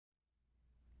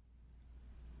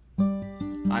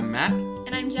I'm Matt.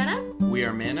 And I'm Jenna. We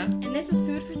are Manna. And this is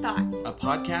Food for Thought, A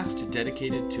podcast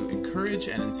dedicated to encourage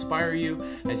and inspire you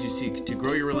as you seek to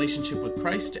grow your relationship with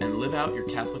Christ and live out your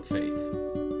Catholic faith.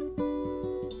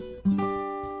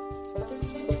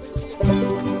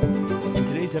 In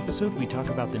today's episode, we talk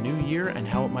about the new year and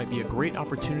how it might be a great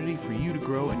opportunity for you to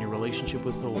grow in your relationship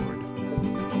with the Lord.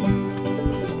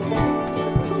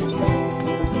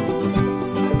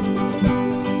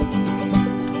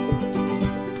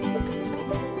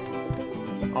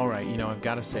 All right, I've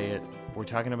got to say it. We're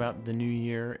talking about the new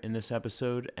year in this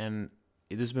episode, and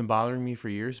this has been bothering me for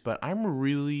years, but I'm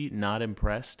really not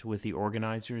impressed with the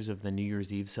organizers of the New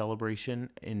Year's Eve celebration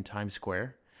in Times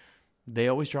Square. They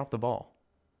always drop the ball.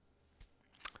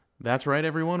 That's right,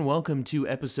 everyone. Welcome to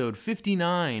episode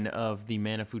 59 of the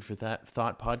Manna Food for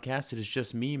Thought podcast. It is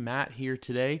just me, Matt, here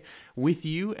today with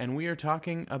you, and we are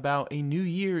talking about a new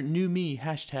year, new me,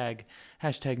 hashtag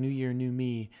new year, new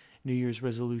me. New Year's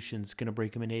resolutions, gonna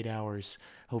break them in 8 hours.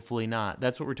 Hopefully not.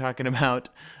 That's what we're talking about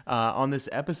on this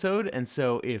episode. And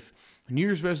so if New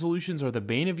Year's resolutions are the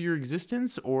bane of your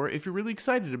existence, or if you're really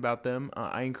excited about them,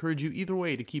 I encourage you either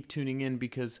way to keep tuning in,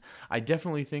 because I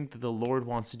definitely think that the Lord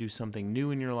wants to do something new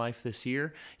in your life this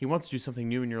year. He wants to do something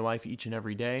new in your life each and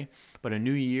every day. But a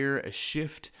new year, a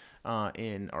shift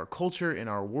in our culture, in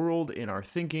our world, in our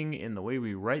thinking, in the way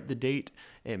we write the date.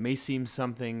 It may seem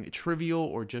something trivial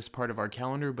or just part of our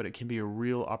calendar, but it can be a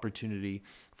real opportunity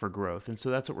for growth. And so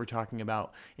that's what we're talking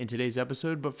about in today's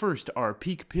episode. But first, our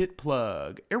Peak Pit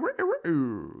plug.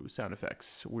 Sound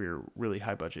effects. We're really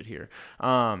high budget here.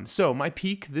 So my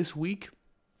peak this week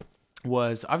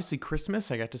was obviously Christmas.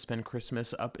 I got to spend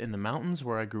Christmas up in the mountains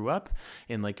where I grew up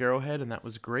in Lake Arrowhead, and that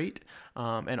was great.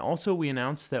 And also we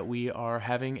announced that we are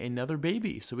having another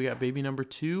baby. So we got baby number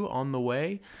 2 on the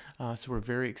way. So we're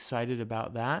very excited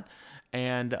about that.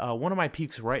 And one of my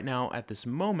peaks right now at this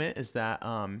moment is that,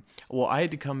 I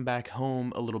had to come back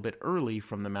home a little bit early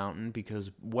from the mountain because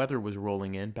weather was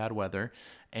rolling in, bad weather.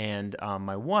 And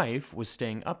my wife was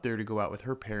staying up there to go out with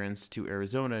her parents to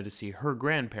Arizona to see her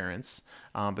grandparents.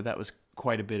 But that was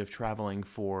quite a bit of traveling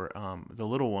for the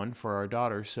little one, for our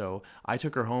daughter. So I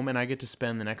took her home, and I get to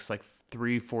spend the next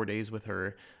 3-4 days with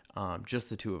her, just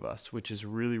the two of us, which is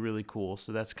really, really cool.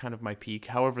 So that's kind of my peak.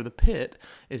 However, the pit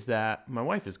is that my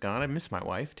wife is gone. I miss my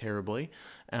wife terribly.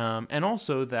 And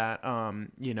also that,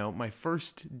 my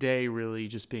first day really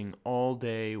just being all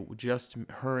day, just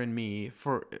her and me,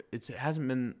 it hasn't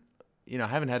been, I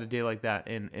haven't had a day like that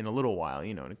in a little while,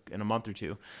 in a month or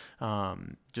two,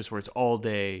 just where it's all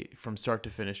day from start to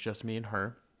finish, just me and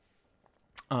her.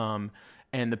 And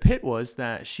the pit was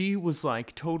that she was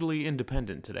totally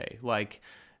independent today,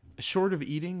 short of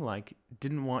eating,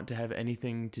 didn't want to have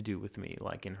anything to do with me,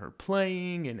 in her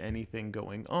playing and anything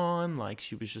going on.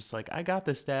 She was just I got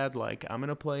this, Dad, I'm going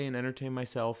to play and entertain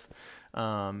myself.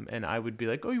 And I would be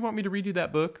oh, you want me to redo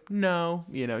that book? No,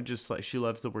 just she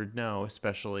loves the word no,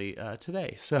 especially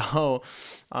today. So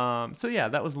yeah,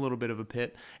 that was a little bit of a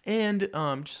pit. And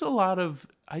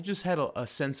I just had a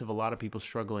sense of a lot of people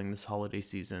struggling this holiday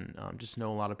season. Just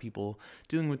know a lot of people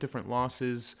dealing with different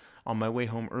losses. On my way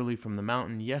home early from the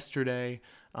mountain yesterday,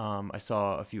 I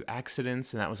saw a few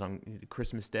accidents, and that was on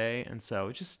Christmas Day. And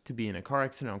so just to be in a car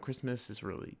accident on Christmas is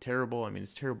really terrible. I mean,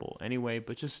 it's terrible anyway,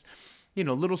 but just,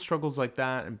 little struggles like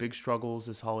that and big struggles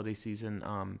this holiday season,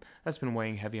 that's been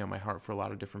weighing heavy on my heart for a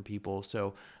lot of different people.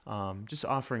 So just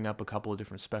offering up a couple of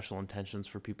different special intentions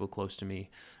for people close to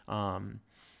me.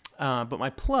 But my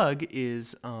plug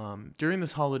is, during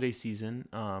this holiday season,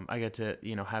 I get to,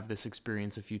 have this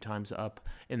experience a few times up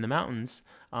in the mountains,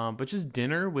 but just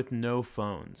dinner with no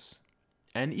phones.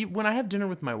 And when I have dinner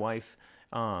with my wife,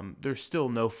 there's still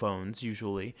no phones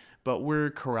usually, but we're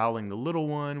corralling the little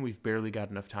one. We've barely got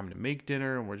enough time to make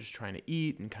dinner, and we're just trying to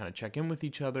eat and kind of check in with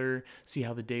each other, see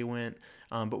how the day went.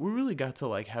 But we really got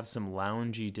to have some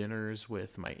loungy dinners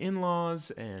with my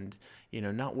in-laws, and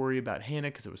not worry about Hannah,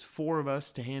 because it was 4 of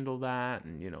us to handle that,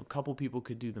 and a couple people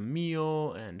could do the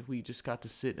meal, and we just got to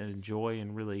sit and enjoy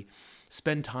and really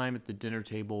spend time at the dinner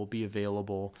table, be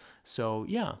available. So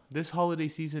yeah, this holiday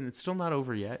season, it's still not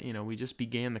over yet. We just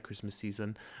began the Christmas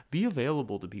season. Be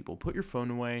available to people. Put your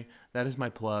phone away. That is my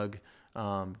plug.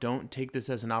 Don't take this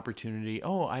as an opportunity.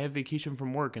 Oh, I have vacation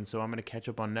from work, and so I'm going to catch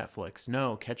up on Netflix.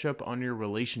 No, catch up on your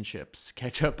relationships,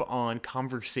 catch up on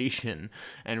conversation,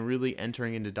 and really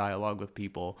entering into dialogue with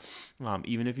people.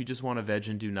 Even if you just want to veg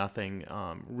and do nothing,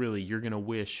 really, you're going to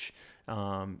wish,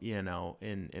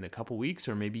 in a couple weeks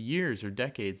or maybe years or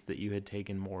decades that you had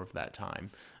taken more of that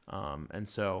time. And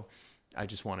so I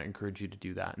just want to encourage you to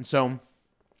do that. And so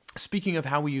speaking of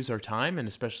how we use our time, and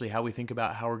especially how we think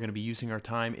about how we're going to be using our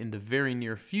time in the very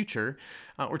near future,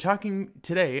 we're talking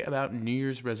today about New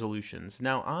Year's resolutions.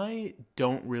 Now, I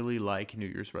don't really like New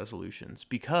Year's resolutions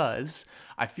because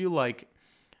I feel like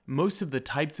most of the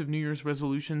types of New Year's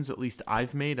resolutions, at least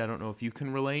I've made, I don't know if you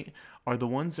can relate, are the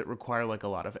ones that require like a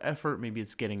lot of effort. Maybe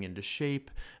it's getting into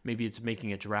shape. Maybe it's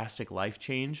making a drastic life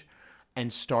change.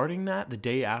 And starting that the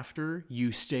day after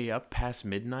you stay up past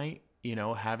midnight,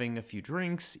 having a few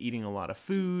drinks, eating a lot of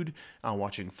food,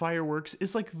 watching fireworks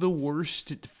is like the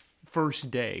worst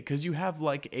first day because you have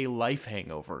like a life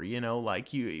hangover, like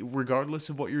regardless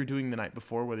of what you're doing the night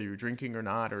before, whether you're drinking or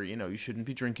not, or, you shouldn't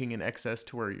be drinking in excess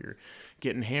to where you're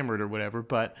getting hammered or whatever.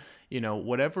 But,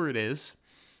 whatever it is,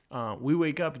 we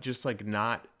wake up just like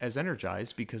not as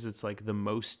energized because it's like the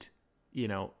most,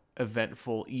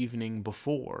 eventful evening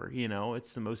before,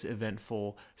 it's the most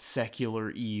eventful secular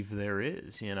eve there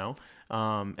is,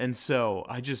 and so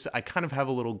I kind of have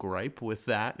a little gripe with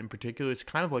that in particular. It's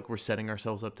kind of like we're setting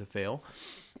ourselves up to fail.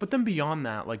 But then beyond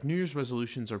that, like New Year's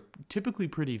resolutions are typically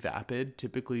pretty vapid,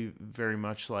 typically very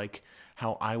much like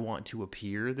how I want to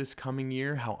appear this coming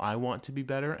year, how I want to be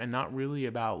better, and not really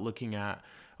about looking at,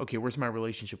 okay, where's my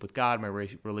relationship with God, my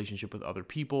relationship with other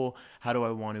people? How do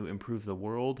I want to improve the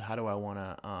world? How do I want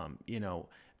to,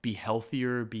 be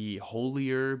healthier, be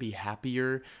holier, be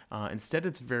happier? Instead,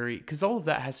 it's because all of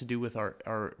that has to do with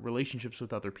our relationships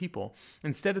with other people.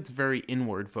 Instead, it's very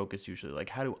inward focused usually. Like,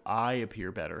 how do I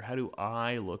appear better? How do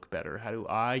I look better? How do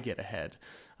I get ahead?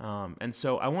 And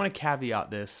so I want to caveat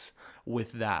this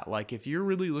with that. Like, if you're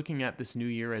really looking at this new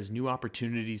year as new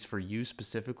opportunities for you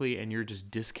specifically, and you're just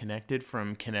disconnected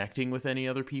from connecting with any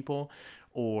other people,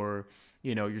 or,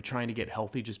 you're trying to get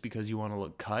healthy just because you want to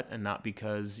look cut and not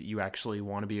because you actually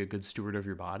want to be a good steward of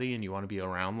your body and you want to be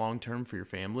around long term for your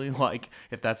family. Like,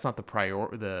 if that's not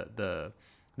the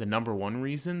number one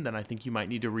reason, then I think you might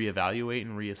need to reevaluate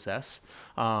and reassess.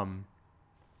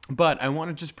 But I want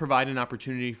to just provide an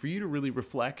opportunity for you to really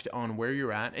reflect on where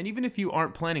you're at. And even if you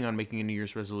aren't planning on making a New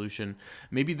Year's resolution,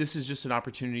 maybe this is just an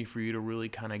opportunity for you to really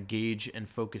kind of gauge and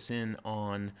focus in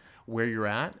on where you're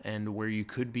at and where you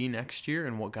could be next year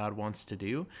and what God wants to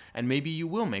do. And maybe you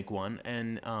will make one.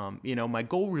 And, my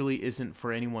goal really isn't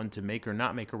for anyone to make or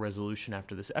not make a resolution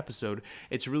after this episode.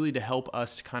 It's really to help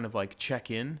us kind of like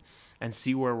check in and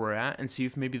see where we're at and see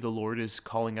if maybe the Lord is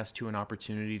calling us to an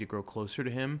opportunity to grow closer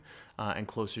to him and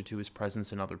closer to his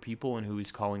presence in other people and who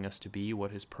he's calling us to be,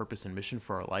 what his purpose and mission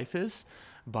for our life is,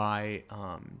 by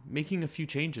making a few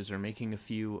changes or making a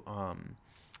few,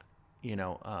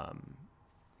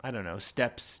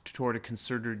 steps toward a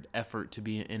concerted effort to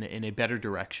be in a better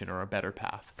direction or a better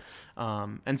path.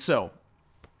 And so,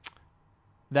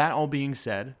 that all being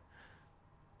said,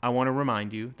 I want to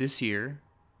remind you this year,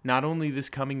 not only this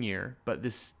coming year, but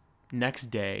this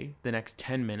next day, the next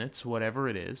 10 minutes, whatever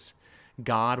it is,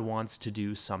 God wants to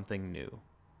do something new.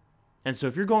 And so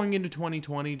if you're going into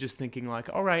 2020 just thinking like,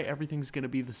 all right, everything's going to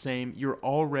be the same, you're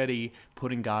already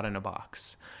putting God in a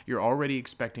box. You're already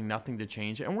expecting nothing to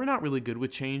change. And we're not really good with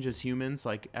change as humans,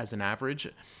 like as an average.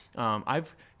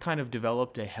 I've kind of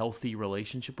developed a healthy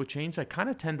relationship with change. I kind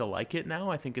of tend to like it now.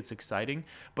 I think it's exciting,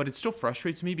 but it still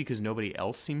frustrates me because nobody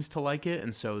else seems to like it.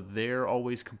 And so they're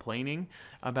always complaining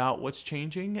about what's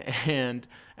changing and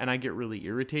I get really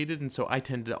irritated. And so I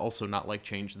tend to also not like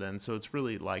change then. So it's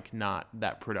really like not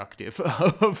that productive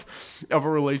of a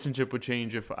relationship with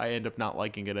change if I end up not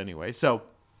liking it anyway.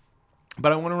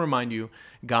 But I want to remind you,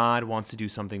 God wants to do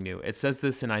something new. It says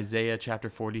this in Isaiah chapter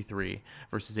 43,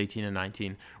 verses 18 and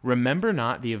 19. Remember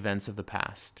not the events of the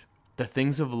past. The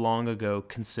things of long ago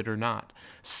consider not.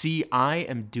 See, I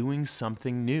am doing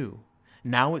something new.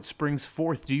 Now it springs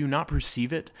forth. Do you not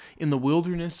perceive it? In the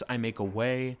wilderness I make a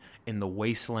way, in the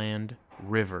wasteland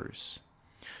rivers.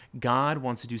 God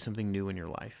wants to do something new in your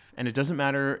life. And it doesn't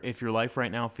matter if your life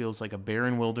right now feels like a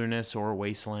barren wilderness or a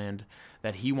wasteland,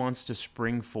 that he wants to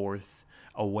spring forth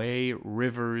a way,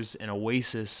 rivers, an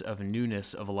oasis of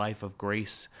newness, of a life of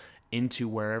grace into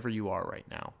wherever you are right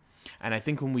now. And I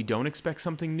think when we don't expect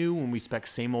something new, when we expect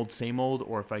same old,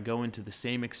 or if I go into the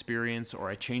same experience or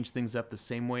I change things up the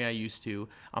same way I used to,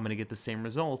 I'm going to get the same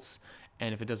results.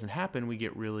 And if it doesn't happen, we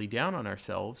get really down on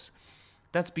ourselves.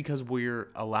 That's because we're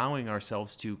allowing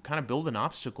ourselves to kind of build an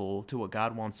obstacle to what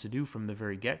God wants to do from the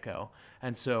very get-go.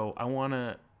 And so I want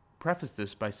to preface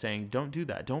this by saying, don't do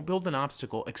that. Don't build an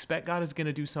obstacle. Expect God is going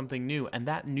to do something new. And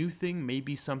that new thing may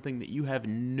be something that you have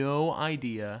no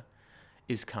idea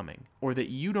is coming, or that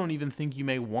you don't even think you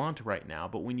may want right now.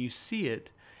 But when you see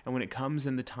it, and when it comes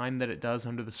in the time that it does,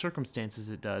 under the circumstances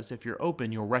it does, if you're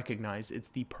open, you'll recognize it's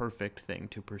the perfect thing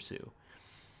to pursue.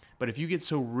 But if you get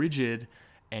so rigid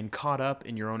and caught up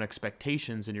in your own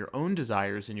expectations and your own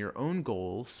desires and your own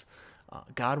goals,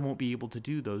 God won't be able to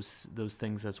do those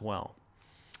things as well.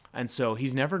 And so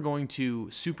he's never going to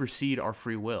supersede our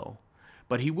free will,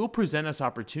 but he will present us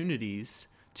opportunities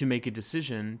to make a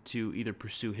decision to either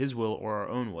pursue his will or our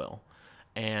own will.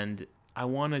 And I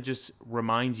want to just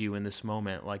remind you in this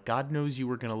moment, like, God knows you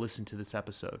were going to listen to this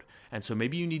episode. And so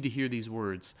maybe you need to hear these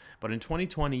words, but in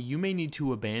 2020, you may need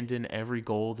to abandon every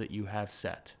goal that you have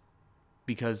set,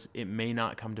 because it may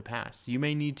not come to pass. You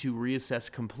may need to reassess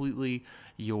completely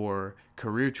your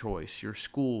career choice, your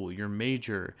school, your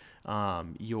major,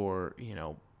 your,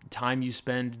 time you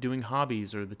spend doing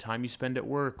hobbies, or the time you spend at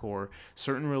work, or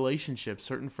certain relationships,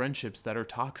 certain friendships that are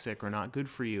toxic or not good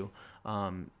for you.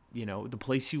 The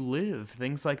place you live,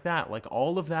 things like that. Like,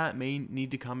 all of that may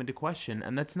need to come into question.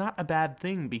 And that's not a bad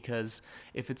thing, because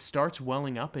if it starts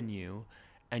welling up in you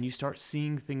and you start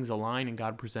seeing things align and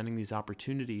God presenting these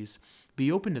opportunities, be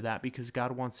open to that, because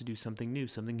God wants to do something new,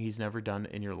 something he's never done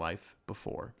in your life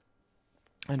before.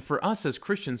 And for us as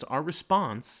Christians, our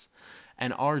response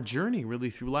and our journey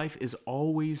really through life is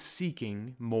always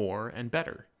seeking more and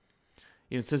better.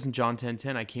 It says in John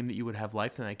 10:10, I came that you would have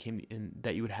life, and I came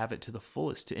that you would have it to the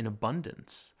fullest, in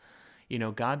abundance.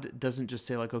 God doesn't just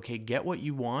say, like, okay, get what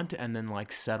you want and then,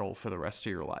 like, settle for the rest of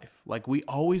your life. Like, we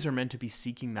always are meant to be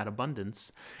seeking that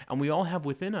abundance. And we all have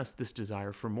within us this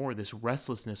desire for more, this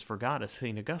restlessness for God, as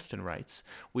St. Augustine writes.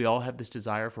 We all have this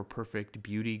desire for perfect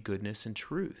beauty, goodness, and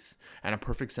truth, and a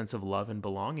perfect sense of love and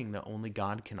belonging that only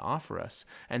God can offer us.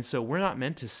 And so we're not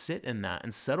meant to sit in that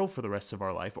and settle for the rest of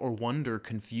our life, or wonder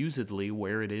confusedly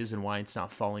where it is and why it's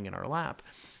not falling in our lap.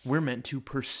 We're meant to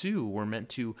pursue. We're meant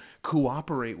to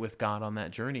cooperate with God on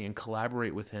that journey and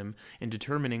collaborate with him in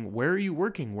determining, where are you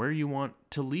working, where you want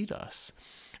to lead us.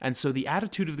 And so the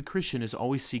attitude of the Christian is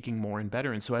always seeking more and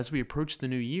better. And so as we approach the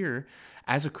new year,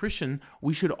 as a Christian,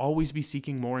 we should always be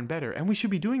seeking more and better. And we should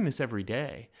be doing this every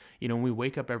day. When we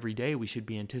wake up every day, we should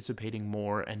be anticipating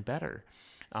more and better.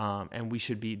 And we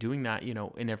should be doing that,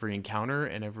 in every encounter,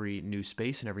 and every new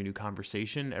space, and every new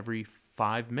conversation, every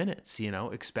 5 minutes,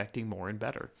 expecting more and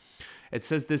better. It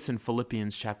says this in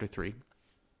Philippians chapter 3.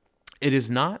 It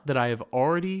is not that I have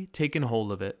already taken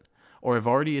hold of it, or have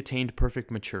already attained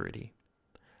perfect maturity,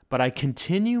 but I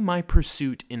continue my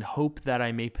pursuit in hope that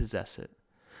I may possess it,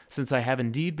 since I have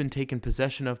indeed been taken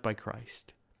possession of by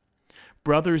Christ.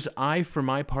 Brothers, I, for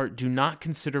my part, do not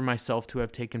consider myself to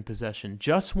have taken possession.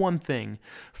 Just one thing,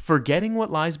 forgetting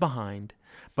what lies behind,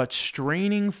 but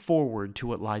straining forward to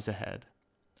what lies ahead.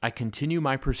 I continue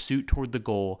my pursuit toward the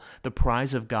goal, the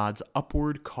prize of God's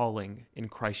upward calling in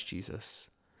Christ Jesus.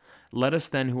 Let us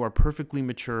then, who are perfectly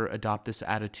mature, adopt this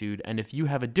attitude, and if you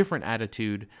have a different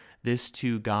attitude, this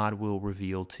too God will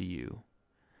reveal to you.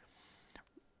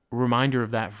 Reminder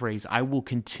of that phrase, I will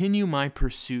continue my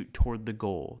pursuit toward the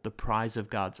goal, the prize of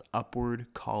God's upward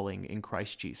calling in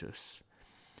Christ Jesus.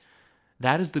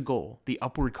 That is the goal, the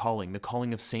upward calling, the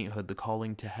calling of sainthood, the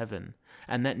calling to heaven.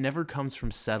 And that never comes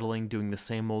from settling, doing the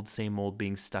same old,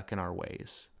 being stuck in our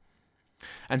ways.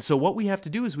 And so what we have to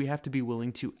do is we have to be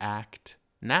willing to act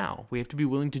now. We have to be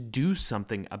willing to do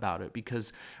something about it,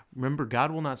 because remember,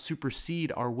 God will not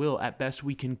supersede our will. At best,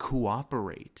 we can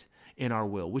cooperate in our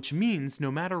will, which means no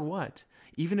matter what,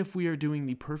 even if we are doing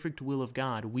the perfect will of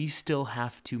God, we still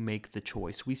have to make the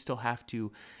choice. We still have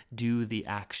to do the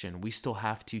action. We still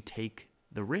have to take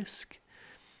the risk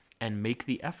and make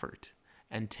the effort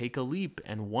and take a leap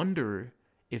and wonder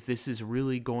if this is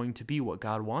really going to be what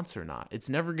God wants or not. It's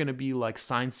never going to be like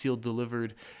signed, sealed,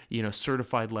 delivered,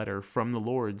 certified letter from the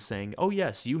Lord saying, oh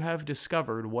yes, you have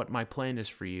discovered what my plan is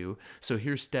for you. So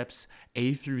here's steps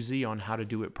A through Z on how to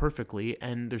do it perfectly.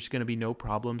 And there's going to be no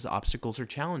problems, obstacles, or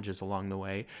challenges along the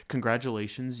way.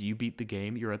 Congratulations, you beat the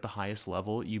game. You're at the highest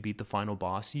level. You beat the final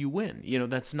boss. You win.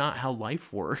 That's not how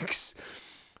life works.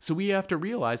 So we have to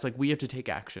realize, we have to take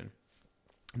action.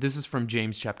 This is from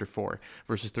James chapter 4,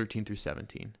 verses 13 through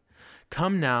 17.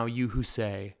 Come now, you who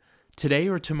say, today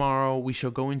or tomorrow we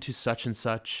shall go into such and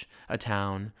such a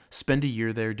town, spend a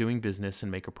year there doing business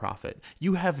and make a profit.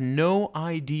 You have no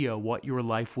idea what your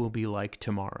life will be like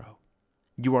tomorrow.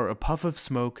 You are a puff of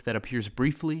smoke that appears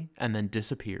briefly and then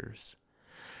disappears.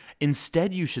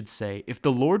 Instead, you should say, if the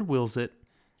Lord wills it,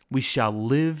 we shall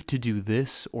live to do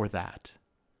this or that.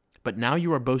 But now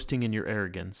you are boasting in your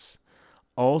arrogance.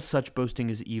 All such boasting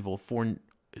is evil, for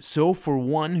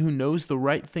one who knows the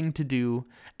right thing to do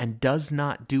and does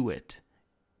not do it,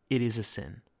 it is a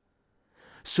sin.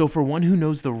 So for one who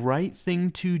knows the right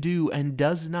thing to do and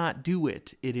does not do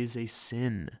it, it is a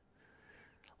sin.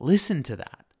 Listen to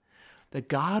that. That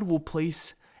God will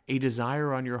place a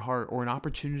desire on your heart or an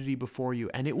opportunity before you,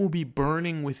 and it will be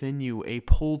burning within you a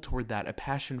pull toward that, a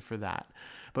passion for that.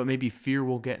 But maybe fear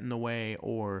will get in the way,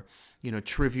 or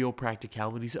trivial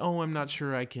practicalities. Oh, I'm not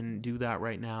sure I can do that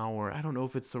right now, or I don't know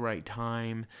if it's the right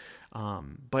time.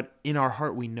 But in our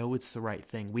heart, we know it's the right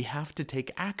thing. We have to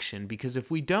take action, because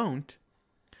if we don't,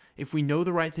 if we know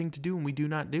the right thing to do and we do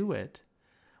not do it,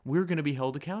 we're going to be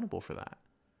held accountable for that.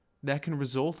 That can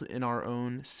result in our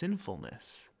own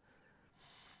sinfulness.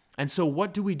 And so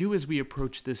what do we do as we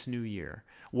approach this new year?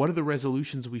 What are the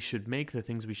resolutions we should make, the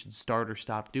things we should start or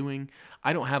stop doing?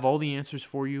 I don't have all the answers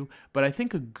for you, but I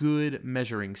think a good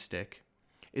measuring stick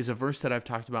is a verse that I've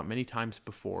talked about many times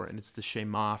before, and it's the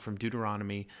Shema from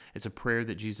Deuteronomy. It's a prayer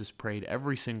that Jesus prayed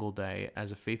every single day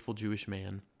as a faithful Jewish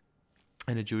man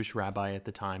and a Jewish rabbi at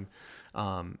the time.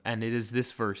 And it is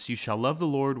this verse: you shall love the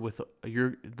Lord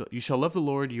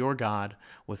your God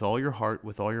with all your heart,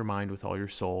 with all your mind, with all your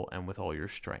soul, and with all your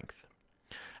strength.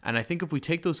 And I think if we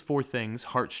take those four things,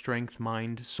 heart, strength,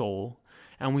 mind, soul,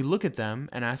 and we look at them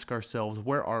and ask ourselves,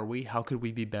 where are we? How could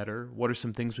we be better? What are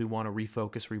some things we want to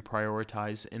refocus,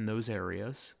 reprioritize in those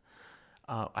areas?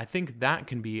 I think that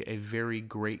can be a very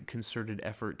great concerted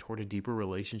effort toward a deeper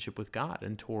relationship with God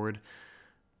and toward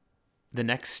the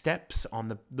next steps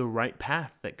on the right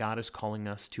path that God is calling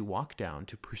us to walk down,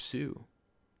 to pursue.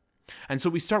 And so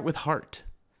we start with heart.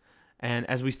 And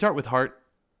as we start with heart,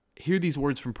 hear these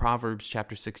words from Proverbs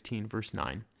chapter 16, verse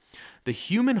 9. The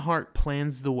human heart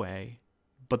plans the way,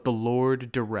 but the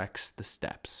Lord directs the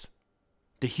steps.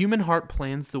 The human heart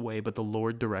plans the way, but the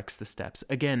Lord directs the steps.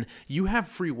 Again, you have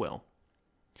free will.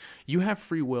 You have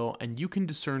free will, and you can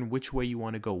discern which way you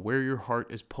want to go, where your heart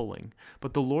is pulling.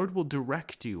 But the Lord will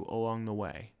direct you along the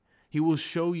way. He will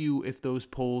show you if those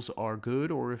pulls are good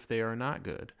or if they are not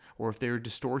good, or if they are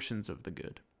distortions of the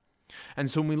good. And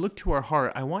so when we look to our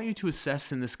heart, I want you to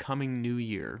assess in this coming new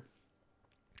year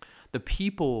the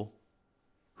people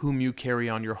whom you carry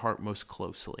on your heart most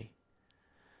closely.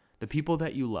 The people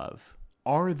that you love.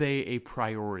 Are they a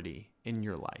priority in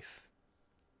your life?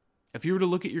 If you were to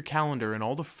look at your calendar and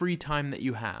all the free time that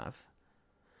you have,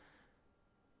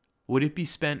 would it be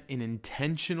spent in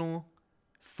intentional,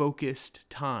 focused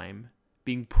time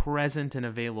being present and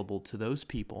available to those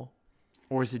people,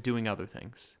 or is it doing other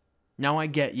things? Now I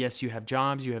get, yes, you have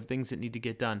jobs, you have things that need to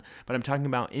get done, but I'm talking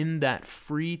about in that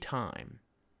free time.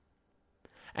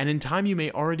 And in time you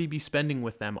may already be spending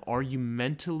with them, are you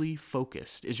mentally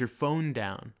focused? Is your phone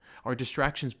down? Are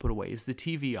distractions put away? Is the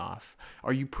TV off?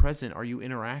 Are you present? Are you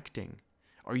interacting?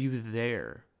 Are you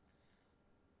there?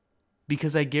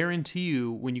 Because I guarantee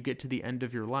you, when you get to the end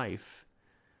of your life,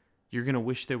 you're going to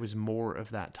wish there was more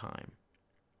of that time.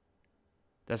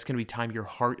 That's going to be time your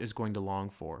heart is going to long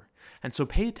for. And so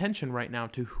pay attention right now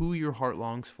to who your heart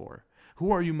longs for. Who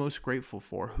are you most grateful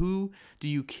for? Who do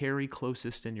you carry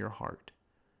closest in your heart?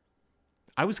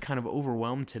 I was kind of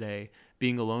overwhelmed today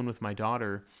being alone with my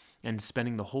daughter and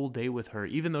spending the whole day with her.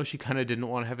 Even though she kind of didn't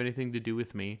want to have anything to do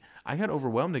with me, I got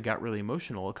overwhelmed and got really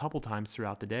emotional a couple times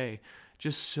throughout the day.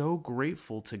 Just so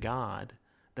grateful to God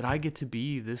that I get to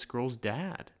be this girl's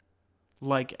dad.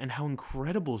 And how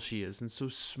incredible she is, and so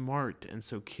smart and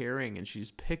so caring, and she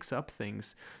just picks up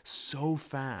things so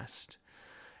fast.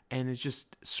 And it's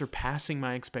just surpassing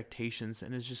my expectations,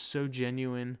 and it's just so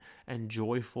genuine and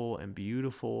joyful and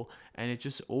beautiful, and it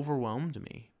just overwhelmed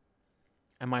me.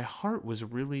 And my heart was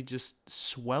really just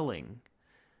swelling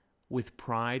with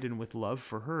pride and with love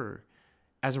for her,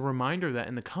 as a reminder that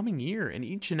in the coming year and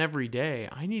each and every day,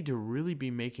 I need to really be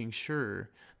making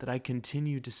sure that I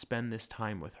continue to spend this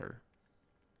time with her.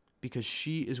 Because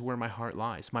she is where my heart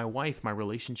lies. My wife, my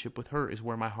relationship with her is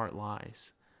where my heart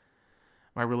lies.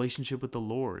 My relationship with the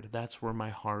Lord, that's where my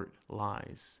heart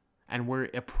lies, and where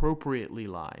it appropriately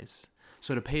lies.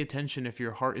 So to pay attention if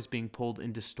your heart is being pulled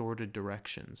in distorted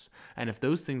directions, and if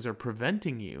those things are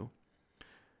preventing you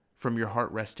from your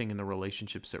heart resting in the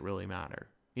relationships that really matter.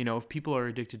 If people are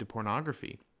addicted to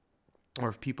pornography, or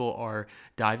if people are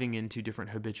diving into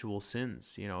different habitual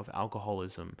sins, of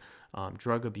alcoholism,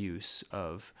 drug abuse,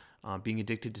 of being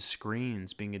addicted to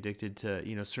screens, being addicted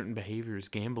to, certain behaviors,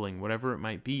 gambling, whatever it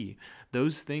might be,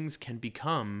 those things can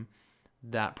become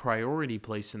that priority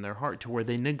place in their heart to where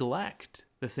they neglect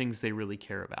the things they really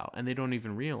care about, and they don't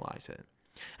even realize it.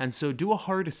 And so do a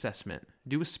heart assessment,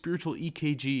 do a spiritual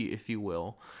EKG, if you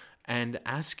will, and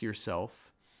ask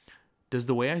yourself, does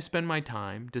the way I spend my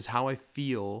time, does how I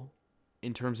feel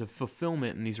in terms of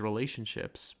fulfillment in these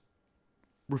relationships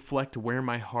reflect where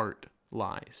my heart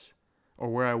lies or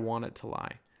where I want it to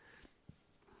lie?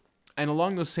 And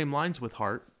along those same lines with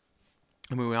heart,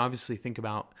 I mean, we obviously think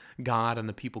about God and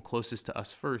the people closest to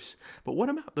us first, but what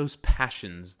about those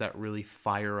passions that really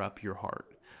fire up your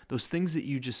heart? Those things that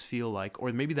you just feel like,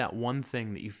 or maybe that one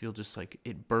thing that you feel just like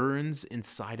it burns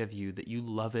inside of you, that you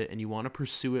love it and you want to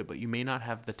pursue it, but you may not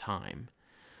have the time.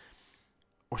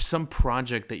 Or some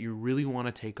project that you really want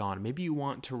to take on. Maybe you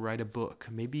want to write a book.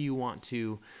 Maybe you want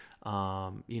to,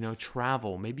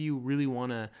 travel. Maybe you really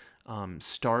want to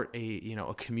start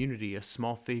a community, a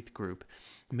small faith group.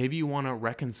 Maybe you want to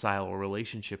reconcile a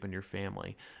relationship in your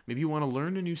family. Maybe you want to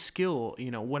learn a new skill,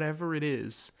 whatever it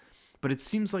is. But it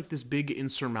seems like this big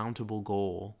insurmountable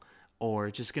goal, or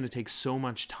it's just going to take so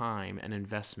much time and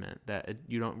investment that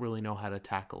you don't really know how to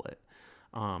tackle it.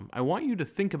 I want you to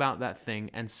think about that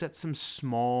thing and set some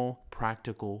small,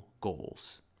 practical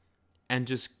goals and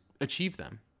just achieve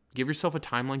them. Give yourself a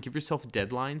timeline, give yourself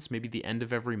deadlines. Maybe the end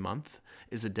of every month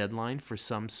is a deadline for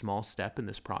some small step in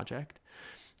this project.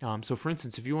 So for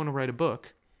instance, if you want to write a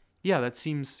book, that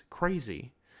seems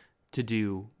crazy to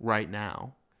do right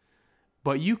now.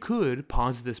 But you could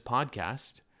pause this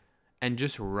podcast and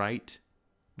just write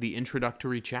the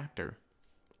introductory chapter.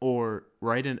 Or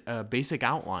write a basic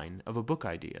outline of a book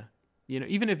idea.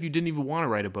 Even if you didn't even want to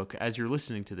write a book as you're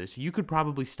listening to this, you could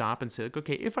probably stop and say,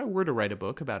 okay, if I were to write a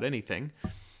book about anything,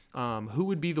 who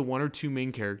would be the one or two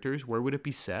main characters? Where would it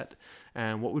be set?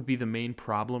 And what would be the main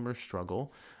problem or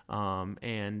struggle?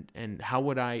 And how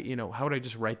would I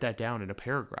just write that down in a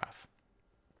paragraph?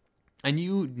 And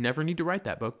you never need to write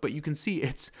that book, but you can see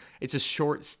it's a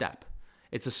short step.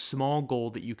 It's a small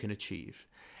goal that you can achieve.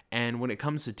 And when it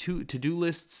comes to to-do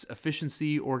lists,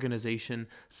 efficiency, organization,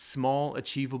 small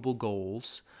achievable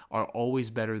goals are always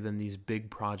better than these big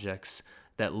projects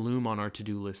that loom on our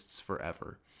to-do lists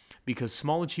forever. Because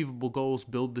small achievable goals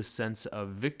build this sense of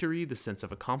victory, the sense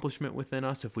of accomplishment within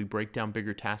us if we break down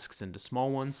bigger tasks into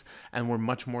small ones, and we're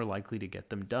much more likely to get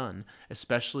them done,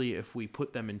 especially if we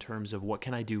put them in terms of what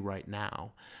can I do right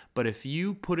now. But if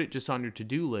you put it just on your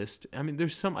to-do list, I mean,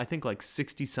 there's I think like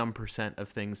 60% of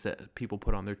things that people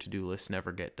put on their to-do list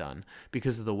never get done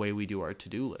because of the way we do our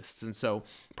to-do lists. And so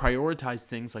prioritize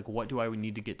things like, what do I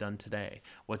need to get done today?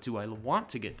 What do I want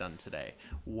to get done today?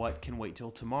 What can wait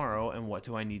till tomorrow? And what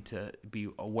do I need to be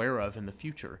aware of in the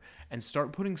future? And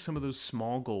start putting some of those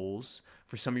small goals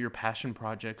for some of your passion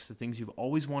projects, the things you've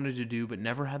always wanted to do but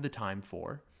never had the time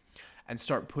for, and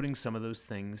start putting some of those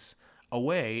things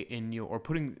away or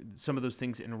putting some of those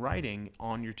things in writing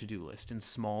on your to-do list in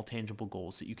small tangible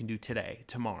goals that you can do today,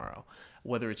 tomorrow.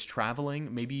 Whether it's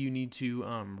traveling, maybe you need to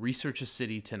research a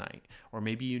city tonight, or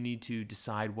maybe you need to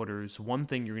decide what is one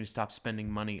thing you're going to stop spending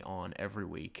money on every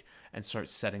week and start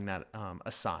setting that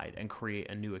aside and create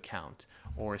a new account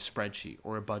or a spreadsheet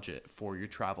or a budget for your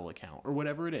travel account or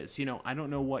whatever it is. I don't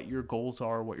know what your goals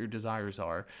are, what your desires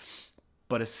are,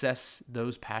 but assess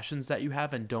those passions that you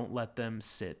have and don't let them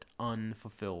sit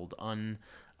unfulfilled.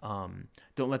 Don't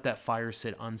let that fire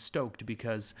sit unstoked,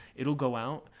 because it'll go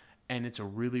out and it's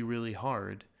really, really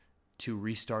hard to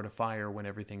restart a fire when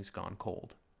everything's gone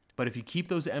cold. But if you keep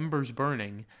those embers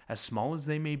burning, as small as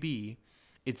they may be,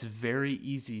 it's very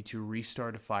easy to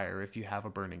restart a fire if you have a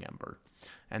burning ember.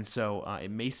 And so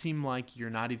it may seem like you're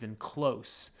not even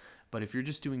close, but if you're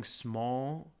just doing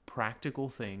small, practical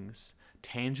things,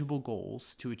 tangible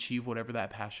goals to achieve whatever that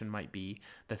passion might be,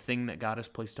 the thing that God has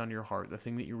placed on your heart, the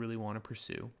thing that you really want to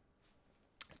pursue,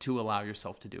 to allow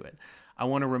yourself to do it. I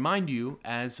want to remind you,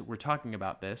 as we're talking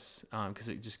about this, because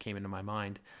it just came into my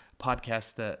mind,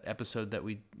 the episode that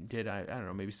we did, I don't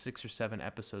know, maybe 6 or 7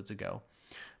 episodes ago,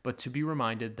 but to be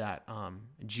reminded that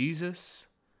Jesus,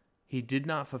 he did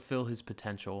not fulfill his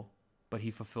potential, but he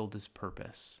fulfilled his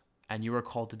purpose, and you are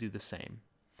called to do the same.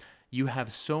 You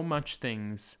have so much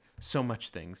things,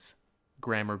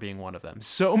 grammar being one of them,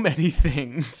 so many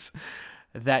things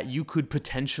that you could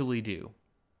potentially do.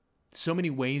 So many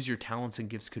ways your talents and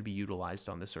gifts could be utilized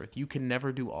on this earth. You can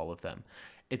never do all of them.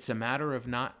 It's a matter of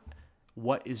not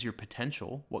what is your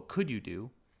potential, what could you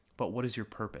do, but what is your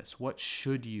purpose? What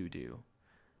should you do?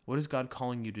 What is God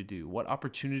calling you to do? What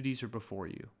opportunities are before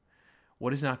you?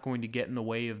 What is not going to get in the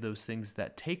way of those things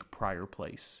that take prior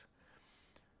place?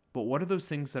 But what are those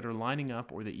things that are lining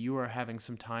up, or that you are having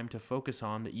some time to focus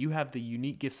on, that you have the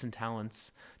unique gifts and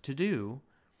talents to do,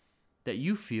 that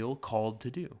you feel called to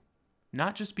do?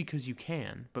 Not just because you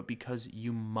can, but because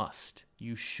you must,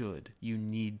 you should, you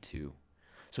need to.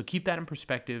 So keep that in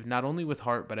perspective, not only with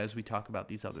heart, but as we talk about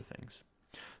these other things.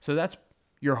 So that's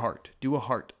your heart. Do a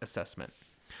heart assessment.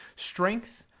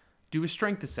 Strength, do a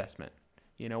strength assessment.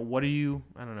 What are you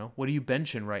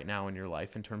benching right now in your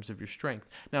life in terms of your strength?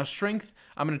 Now, strength,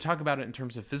 I'm going to talk about it in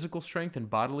terms of physical strength and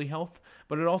bodily health,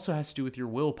 but it also has to do with your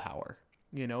willpower.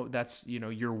 That's,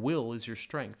 your will is your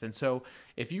strength. And so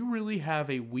if you really have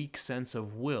a weak sense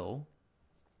of will,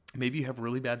 maybe you have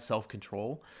really bad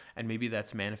self-control, and maybe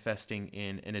that's manifesting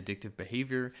in an addictive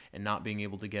behavior and not being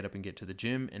able to get up and get to the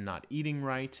gym and not eating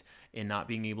right and not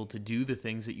being able to do the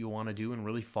things that you want to do and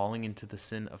really falling into the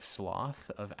sin of sloth,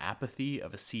 of apathy,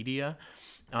 of acedia.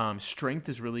 Strength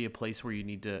is really a place where you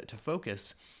need to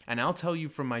focus. And I'll tell you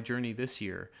from my journey this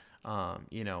year,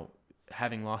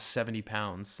 having lost 70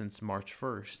 pounds since March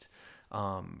 1st,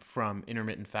 from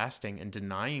intermittent fasting and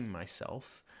denying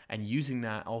myself, and using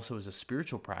that also as a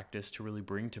spiritual practice to really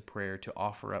bring to prayer, to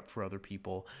offer up for other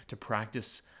people, to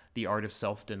practice the art of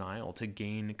self-denial, to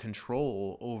gain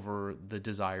control over the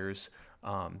desires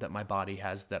that my body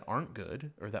has that aren't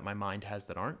good, or that my mind has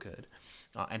that aren't good,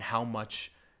 and how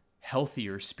much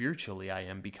healthier spiritually I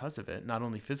am because of it, not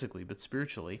only physically, but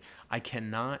spiritually. I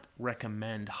cannot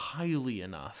recommend highly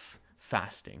enough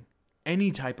fasting.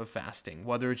 Any type of fasting,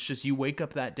 whether it's just you wake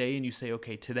up that day and you say,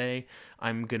 okay, today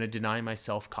I'm going to deny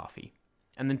myself coffee.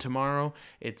 And then tomorrow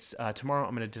I'm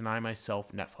going to deny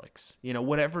myself Netflix.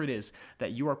 Whatever it is,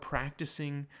 that you are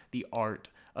practicing the art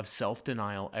of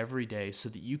self-denial every day so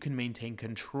that you can maintain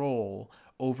control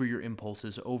over your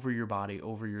impulses, over your body,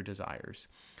 over your desires.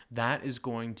 That is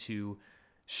going to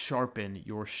sharpen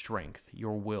your strength,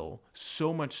 your will,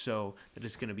 so much so that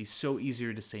it's going to be so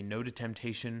easier to say no to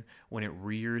temptation when it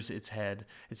rears its head.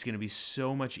 It's going to be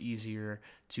so much easier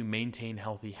to maintain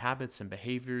healthy habits and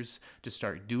behaviors, to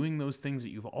start doing those things that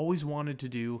you've always wanted to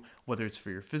do, whether it's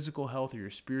for your physical health or your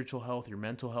spiritual health, your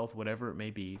mental health, whatever it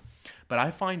may be. But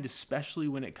I find, especially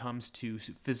when it comes to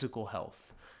physical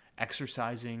health,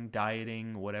 exercising,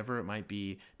 dieting, whatever it might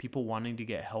be, people wanting to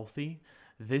get healthy,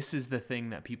 this is the thing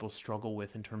that people struggle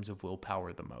with in terms of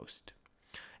willpower the most.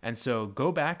 And so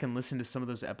go back and listen to some of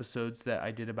those episodes that I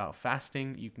did about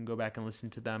fasting. You can go back and listen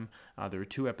to them. There are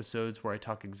 2 episodes where I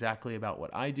talk exactly about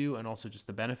what I do and also just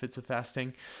the benefits of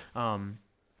fasting.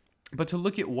 But to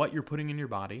look at what you're putting in your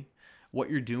body,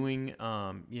 what you're doing,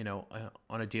 on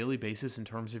a daily basis in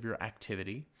terms of your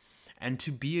activity, and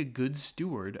to be a good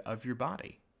steward of your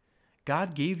body.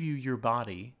 God gave you your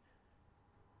body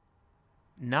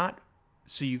not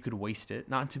so you could waste it,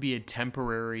 not to be a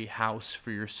temporary house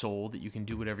for your soul that you can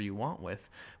do whatever you want with,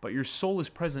 but your soul is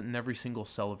present in every single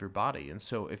cell of your body. And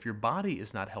so if your body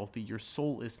is not healthy, your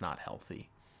soul is not healthy.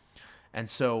 And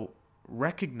so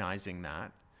recognizing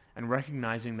that, and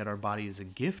recognizing that our body is a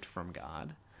gift from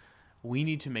God, we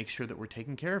need to make sure that we're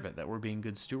taking care of it, that we're being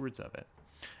good stewards of it.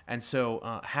 And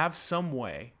so have some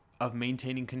way of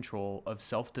maintaining control, of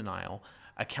self-denial.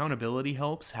 Accountability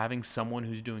helps, having someone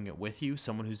who's doing it with you,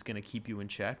 someone who's going to keep you in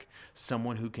check,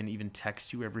 someone who can even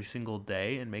text you every single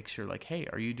day and make sure, like, hey,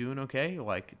 are you doing okay?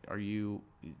 Like, are you,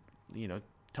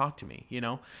 talk to me,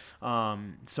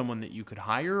 someone that you could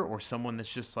hire, or someone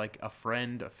that's just like a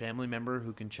friend, a family member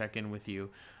who can check in with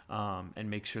you and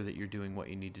make sure that you're doing what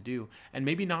you need to do. And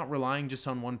maybe not relying just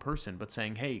on one person, but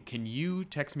saying, hey, can you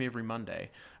text me every Monday?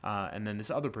 And then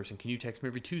this other person, can you text me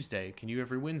every Tuesday? Can you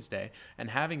every Wednesday? And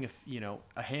having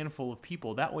a handful of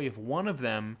people. That way, if one of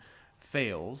them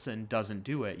fails and doesn't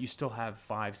do it, you still have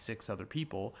 5, 6 other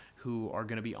people who are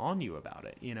going to be on you about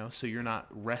it, so you're not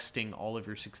resting all of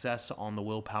your success on the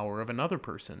willpower of another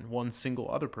person, one single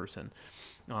other person.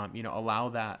 Allow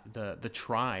that the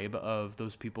tribe of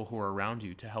those people who are around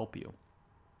you to help you.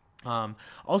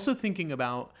 Also thinking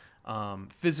about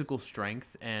physical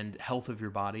strength and health of your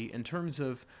body in terms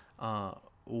of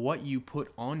what you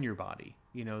put on your body.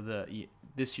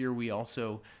 This year we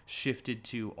also shifted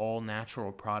to all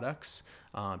natural products,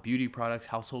 beauty products,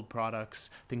 household products,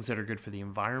 things that are good for the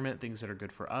environment, things that are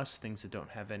good for us, things that don't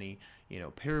have any,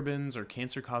 parabens or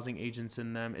cancer-causing agents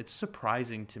in them. It's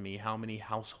surprising to me how many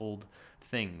household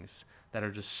things that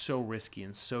are just so risky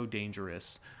and so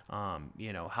dangerous,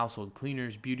 household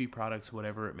cleaners, beauty products,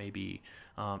 whatever it may be.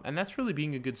 And that's really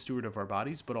being a good steward of our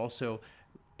bodies, but also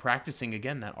practicing,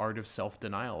 again, that art of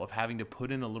self-denial, of having to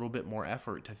put in a little bit more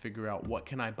effort to figure out, what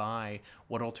can I buy?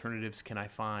 What alternatives can I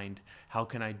find? How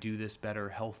can I do this better,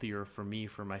 healthier for me,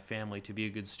 for my family, to be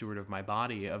a good steward of my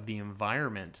body, of the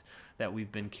environment that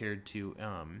we've been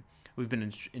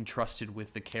entrusted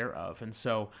with the care of. And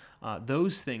so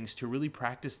those things, to really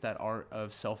practice that art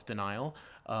of self-denial,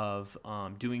 of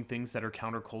doing things that are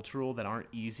countercultural, that aren't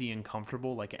easy and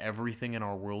comfortable, like everything in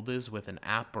our world is with an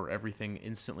app or everything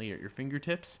instantly at your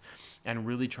fingertips, and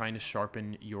really trying to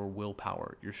sharpen your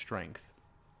willpower, your strength.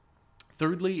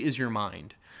 Thirdly is your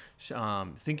mind.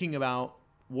 Thinking about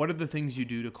what are the things you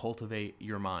do to cultivate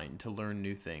your mind, to learn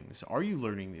new things? Are you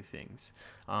learning new things?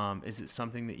 Is it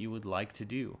something that you would like to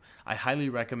do? I highly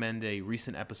recommend a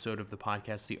recent episode of the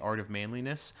podcast, The Art of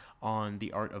Manliness, on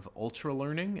the art of ultra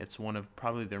learning. It's one of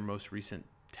probably their most recent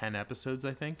 10 episodes,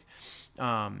 I think.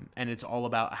 And it's all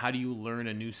about how do you learn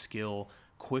a new skill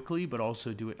quickly, but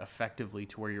also do it effectively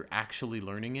to where you're actually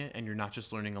learning it and you're not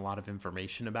just learning a lot of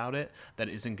information about it that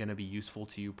isn't going to be useful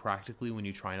to you practically when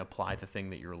you try and apply the thing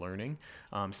that you're learning.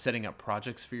 Setting up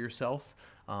projects for yourself,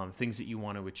 things that you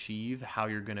want to achieve, how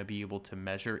you're going to be able to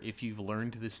measure if you've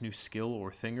learned this new skill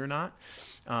or thing or not.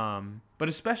 But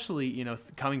especially,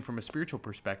 coming from a spiritual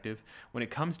perspective, when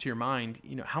it comes to your mind,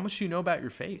 how much do you know about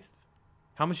your faith?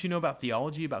 How much you know about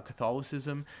theology, about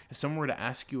Catholicism? If someone were to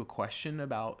ask you a question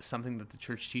about something that the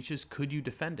church teaches, could you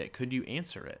defend it? Could you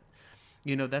answer it?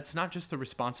 That's not just the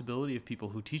responsibility of people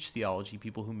who teach theology,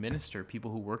 people who minister,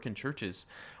 people who work in churches.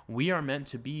 We are meant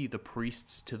to be the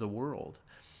priests to the world.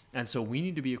 And so we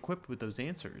need to be equipped with those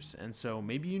answers. And so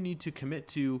maybe you need to commit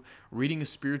to reading a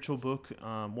spiritual book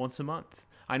once a month.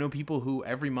 I know people who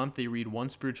every month they read one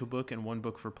spiritual book and one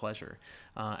book for pleasure,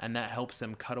 and that helps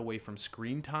them cut away from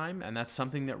screen time, and that's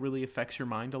something that really affects your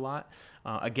mind a lot.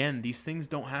 Again, these things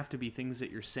don't have to be things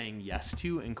that you're saying yes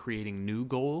to and creating new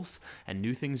goals and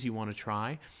new things you want to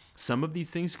try. Some of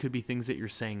these things could be things that you're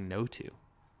saying no to.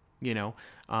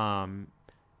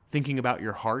 Thinking about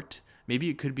your heart, maybe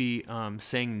it could be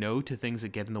saying no to things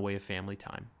that get in the way of family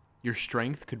time. Your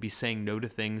strength could be saying no to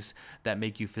things that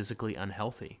make you physically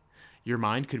unhealthy. Your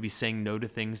mind could be saying no to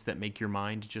things that make your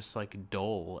mind just like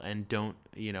dull and don't,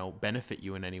 benefit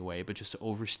you in any way, but just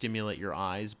overstimulate your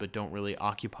eyes, but don't really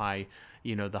occupy,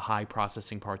 the high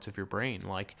processing parts of your brain,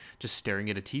 like just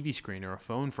staring at a TV screen or a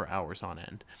phone for hours on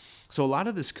end. So a lot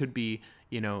of this could be,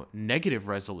 negative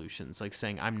resolutions, like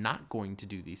saying, I'm not going to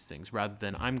do these things rather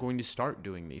than I'm going to start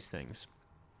doing these things.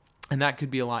 And that could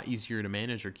be a lot easier to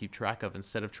manage or keep track of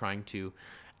instead of trying to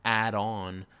add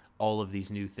on all of these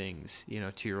new things,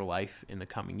 to your life in the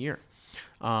coming year.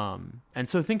 And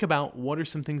so think about what are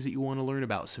some things that you want to learn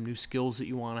about, some new skills that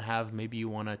you want to have. Maybe you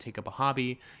want to take up a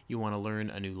hobby, you want to learn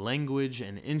a new language,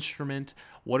 an instrument.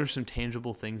 What are some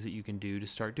tangible things that you can do to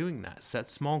start doing that? Set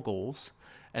small goals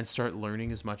and start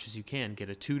learning as much as you can. Get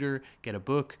a tutor, get a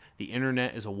book. The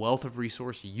internet is a wealth of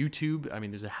resource. YouTube,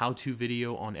 there's a how-to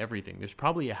video on everything. There's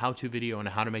probably a how-to video on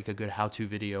how to make a good how-to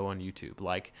video on YouTube.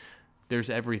 There's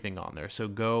everything on there. So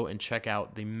go and check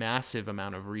out the massive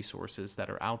amount of resources that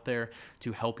are out there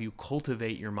to help you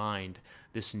cultivate your mind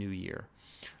this new year.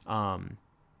 And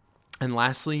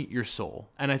lastly, your soul.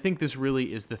 And I think this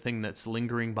really is the thing that's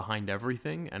lingering behind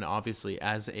everything. And obviously,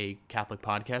 as a Catholic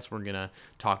podcast, we're going to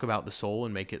talk about the soul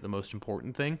and make it the most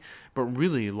important thing. But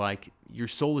really, your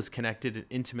soul is connected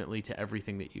intimately to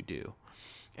everything that you do.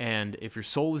 And if your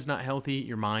soul is not healthy,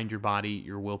 your mind, your body,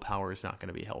 your willpower is not going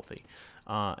to be healthy.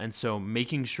 And so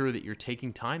making sure that you're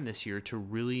taking time this year to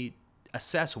really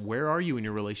assess where are you in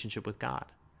your relationship with God?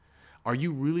 Are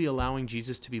you really allowing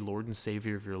Jesus to be Lord and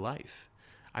Savior of your life?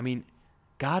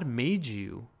 God made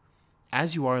you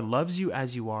as you are, loves you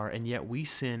as you are, and yet we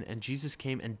sin, and Jesus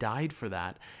came and died for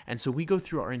that. And so we go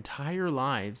through our entire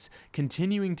lives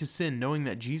continuing to sin, knowing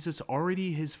that Jesus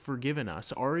already has forgiven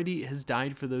us, already has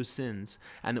died for those sins,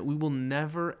 and that we will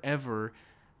never, ever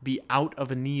be out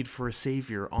of a need for a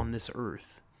Savior on this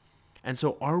earth. And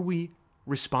so are we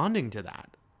responding to that?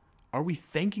 Are we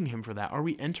thanking Him for that? Are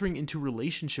we entering into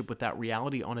relationship with that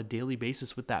reality on a daily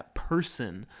basis, with that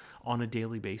person on a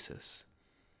daily basis?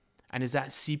 And is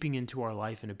that seeping into our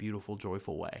life in a beautiful,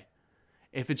 joyful way?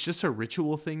 If it's just a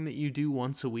ritual thing that you do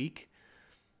once a week,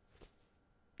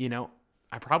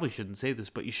 I probably shouldn't say this,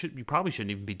 but you probably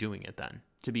shouldn't even be doing it then,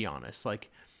 to be honest.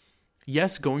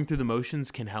 Yes, going through the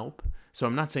motions can help. So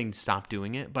I'm not saying stop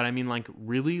doing it, but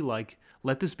really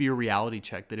let this be a reality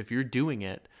check that if you're doing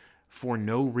it for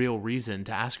no real reason,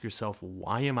 to ask yourself,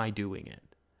 why am I doing it?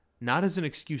 Not as an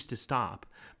excuse to stop,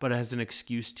 but as an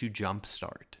excuse to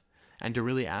jumpstart. And to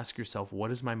really ask yourself, what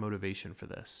is my motivation for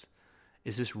this?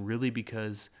 Is this really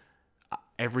because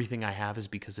everything I have is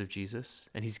because of Jesus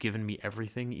and He's given me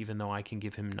everything even though I can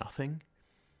give Him nothing?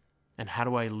 And how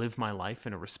do I live my life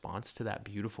in a response to that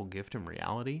beautiful gift and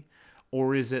reality?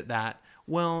 Or is it that,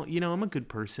 I'm a good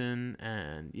person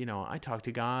and, I talk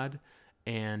to God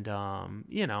and,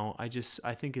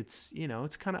 I think it's,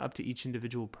 it's kind of up to each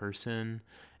individual person.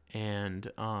 And,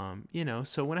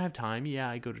 so when I have time,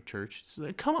 I go to church. It's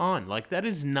come on, that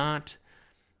is not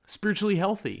spiritually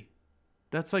healthy.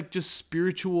 That's just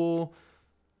spiritual,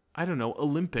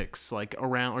 Olympics,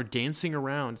 around or dancing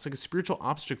around. It's like a spiritual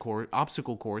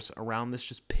obstacle course around this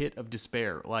just pit of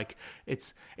despair.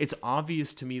 It's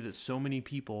obvious to me that so many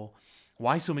people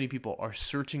why so many people are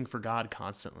searching for God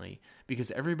constantly,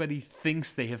 because everybody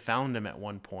thinks they have found him at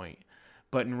one point.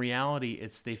 But in reality,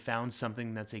 it's they found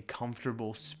something that's a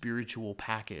comfortable spiritual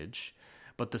package.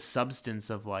 But the substance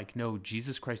of like, no,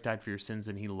 Jesus Christ died for your sins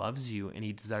and he loves you and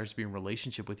he desires to be in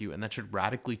relationship with you and that should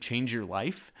radically change your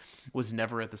life was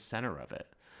never at the center of it.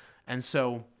 And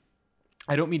so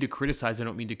I don't mean to criticize, I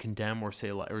don't mean to condemn or say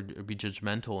or be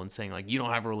judgmental and saying like you don't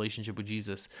have a relationship with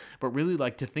Jesus, but really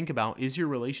like to think about, is your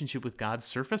relationship with God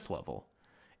surface level?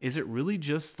 Is it really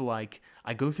just like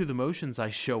I go through the motions, I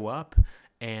show up,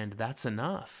 and that's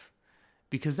enough?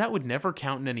 Because that would never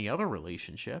count in any other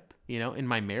relationship. In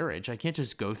my marriage, I can't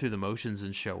just go through the motions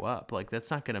and show up. Like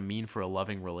that's not going to mean for a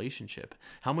loving relationship.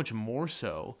 How much more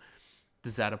so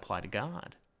does that apply to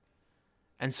God?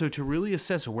 And so to really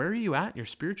assess, where are you at in your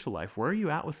spiritual life? Where are you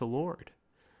at with the Lord?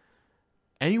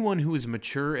 Anyone who is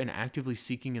mature and actively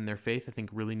seeking in their faith, I think,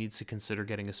 really needs to consider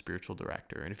getting a spiritual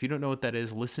director. And if you don't know what that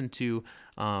is, listen to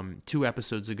 2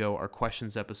 episodes ago, our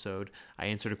questions episode. I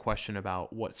answered a question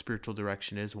about what spiritual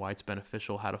direction is, why it's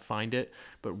beneficial, how to find it,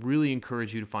 but really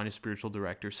encourage you to find a spiritual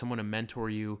director, someone to mentor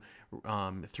you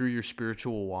through your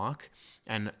spiritual walk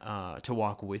and to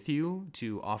walk with you,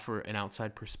 to offer an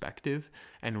outside perspective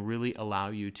and really allow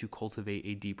you to cultivate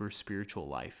a deeper spiritual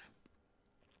life.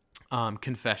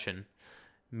 Confession.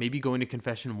 Maybe going to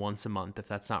confession once a month if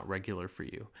that's not regular for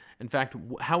you. In fact,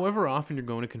 however often you're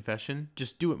going to confession,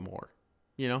 just do it more.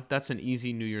 That's an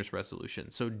easy New Year's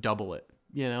resolution. So double it.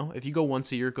 If you go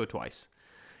once a year, go twice.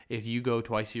 If you go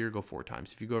twice a year, go 4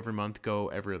 times. If you go every month, go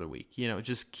every other week.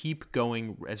 Just keep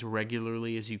going as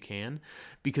regularly as you can,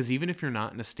 because even if you're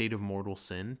not in a state of mortal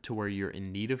sin to where you're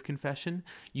in need of confession,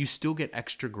 you still get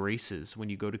extra graces when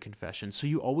you go to confession. So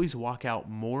you always walk out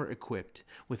more equipped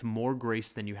with more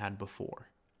grace than you had before.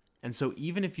 And so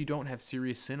even if you don't have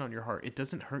serious sin on your heart, it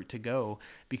doesn't hurt to go,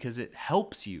 because it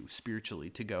helps you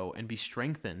spiritually to go and be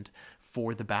strengthened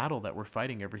for the battle that we're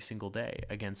fighting every single day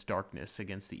against darkness,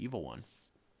 against the evil one.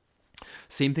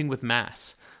 Same thing with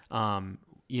Mass.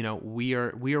 We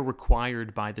are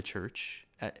required by the church,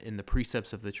 in the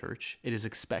precepts of the church. It is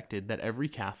expected that every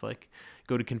Catholic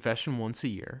go to confession once a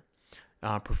year,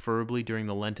 preferably during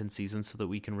the Lenten season, so that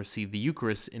we can receive the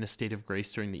Eucharist in a state of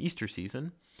grace during the Easter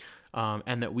season.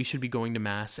 And that we should be going to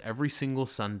Mass every single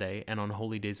Sunday and on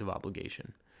holy days of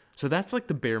obligation. So that's like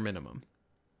the bare minimum.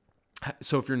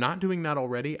 So if you're not doing that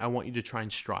already, I want you to try and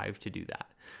strive to do that.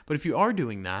 But if you are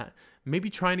doing that, maybe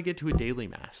trying to get to a daily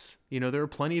Mass. There are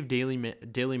plenty of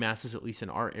daily Masses, at least in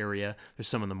our area. There's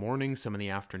some in the morning, some in the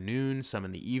afternoon, some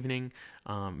in the evening,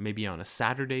 maybe on a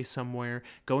Saturday somewhere.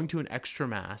 Going to an extra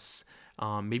Mass,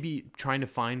 maybe trying to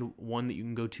find one that you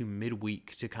can go to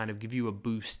midweek to kind of give you a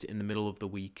boost in the middle of the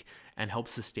week and help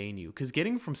sustain you. Because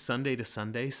getting from Sunday to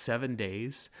Sunday, 7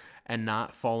 days, and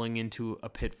not falling into a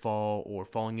pitfall or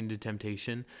falling into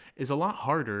temptation is a lot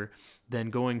harder than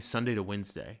going Sunday to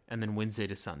Wednesday and then Wednesday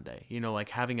to Sunday. Like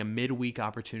having a midweek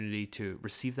opportunity to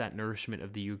receive that nourishment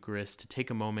of the Eucharist, to take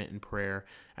a moment in prayer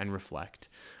and reflect.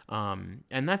 And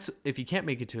that's, if you can't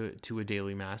make it to a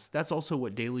daily Mass, that's also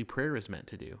what daily prayer is meant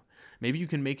to do. Maybe you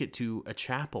can make it to a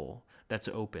chapel that's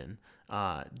open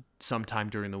sometime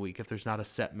during the week if there's not a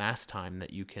set Mass time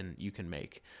that you can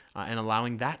make, and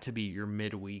allowing that to be your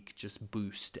midweek just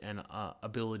boost and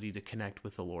ability to connect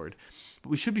with the Lord. But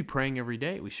we should be praying every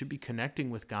day. We should be connecting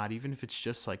with God, even if it's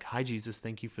just like, hi, Jesus,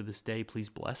 thank you for this day. Please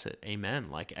bless it. Amen.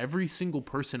 Like every single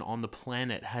person on the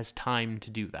planet has time to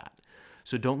do that.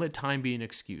 So don't let time be an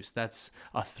excuse. That's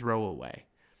a throwaway.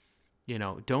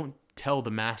 Don't tell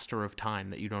the master of time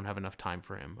that you don't have enough time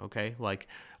for him, okay? Like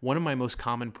one of my most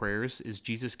common prayers is,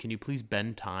 Jesus, can you please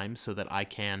bend time so that I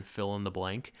can fill in the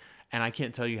blank? And I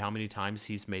can't tell you how many times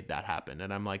he's made that happen.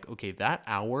 And I'm like, okay, that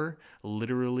hour,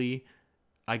 literally,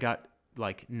 I got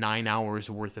like 9 hours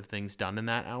worth of things done in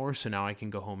that hour. So now I can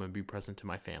go home and be present to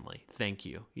my family. Thank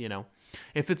you.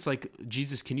 If it's like,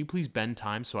 Jesus, can you please bend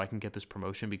time so I can get this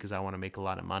promotion because I want to make a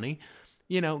lot of money?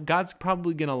 God's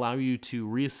probably going to allow you to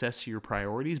reassess your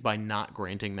priorities by not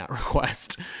granting that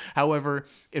request. However,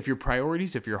 if your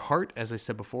priorities, if your heart, as I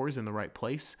said before, is in the right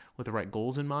place with the right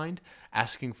goals in mind,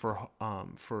 asking for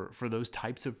those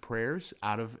types of prayers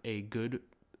out of a good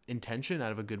intention,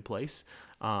 out of a good place,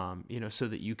 so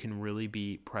that you can really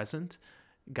be present,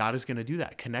 God is going to do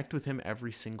that. Connect with him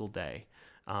every single day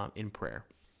in prayer.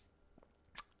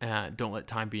 Don't let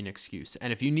time be an excuse.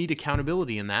 And if you need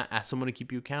accountability in that, ask someone to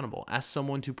keep you accountable. Ask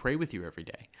someone to pray with you every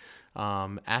day.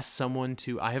 Ask someone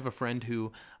to, I have a friend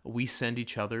who we send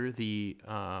each other the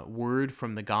word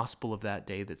from the gospel of that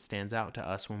day that stands out to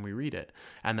us when we read it.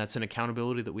 And that's an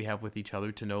accountability that we have with each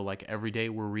other to know, like, every day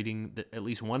we're reading at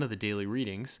least one of the daily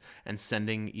readings and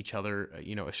sending each other,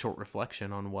 a short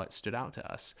reflection on what stood out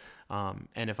to us.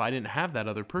 And if I didn't have that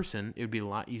other person, it would be a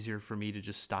lot easier for me to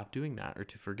just stop doing that or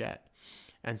to forget.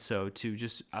 And so to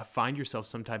just find yourself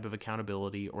some type of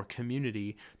accountability or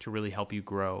community to really help you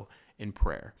grow in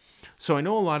prayer. So I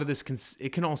know a lot of this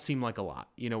it can all seem like a lot,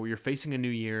 where you're facing a new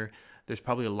year. There's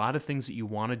probably a lot of things that you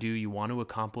want to do, you want to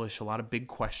accomplish, a lot of big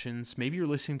questions. Maybe you're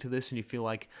listening to this and you feel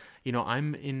like,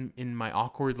 I'm in my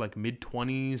awkward like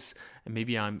mid-20s, and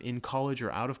maybe I'm in college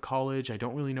or out of college. I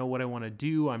don't really know what I want to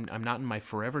do. I'm not in my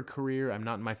forever career. I'm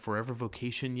not in my forever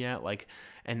vocation yet.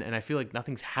 And I feel like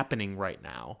nothing's happening right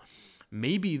now.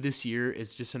 Maybe this year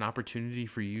is just an opportunity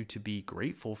for you to be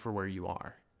grateful for where you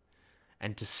are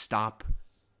and to stop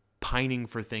pining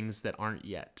for things that aren't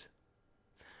yet.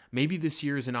 Maybe this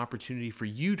year is an opportunity for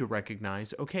you to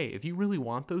recognize, okay, if you really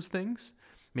want those things,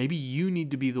 maybe you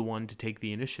need to be the one to take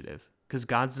the initiative, because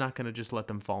God's not going to just let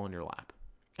them fall in your lap.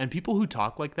 And people who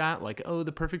talk like that, like, oh,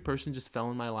 the perfect person just fell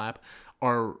in my lap,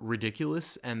 are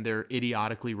ridiculous, and they're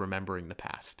idiotically remembering the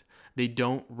past. They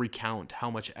don't recount how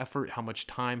much effort, how much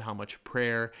time, how much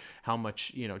prayer, how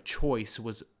much, choice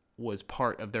was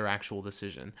part of their actual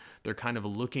decision. They're kind of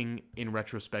looking in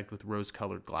retrospect with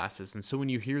rose-colored glasses. And so when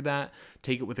you hear that,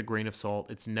 take it with a grain of salt.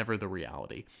 It's never the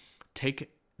reality.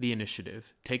 Take the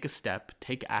initiative, take a step,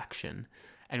 take action,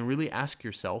 and really ask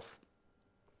yourself,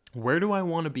 where do I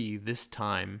want to be this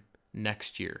time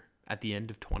next year at the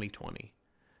end of 2020?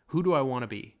 Who do I want to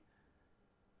be?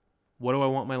 What do I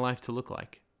want my life to look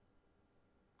like?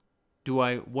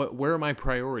 Where are my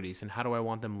priorities, and how do I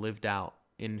want them lived out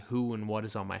in who and what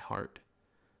is on my heart?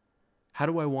 How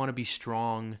do I want to be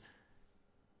strong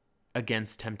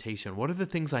against temptation? What are the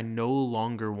things I no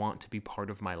longer want to be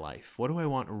part of my life? What do I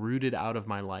want rooted out of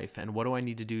my life, and what do I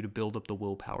need to do to build up the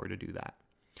willpower to do that?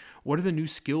 What are the new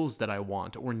skills that I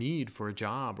want or need for a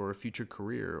job or a future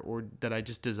career, or that I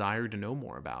just desire to know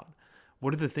more about?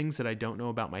 What are the things that I don't know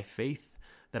about my faith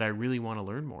that I really want to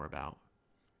learn more about?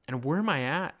 And where am I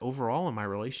at overall in my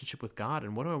relationship with God?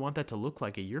 And what do I want that to look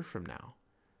like a year from now?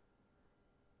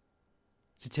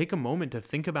 To take a moment to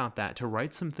think about that, to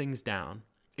write some things down.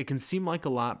 It can seem like a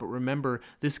lot, but remember,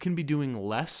 this can be doing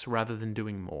less rather than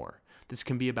doing more. This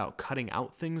can be about cutting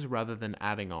out things rather than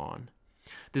adding on.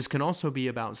 This can also be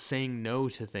about saying no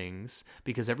to things,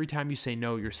 because every time you say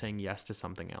no, you're saying yes to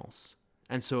something else.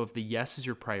 And so if the yes is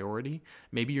your priority,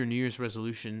 maybe your New Year's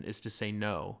resolution is to say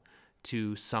no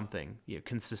to something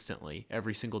consistently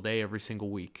every single day, every single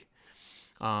week.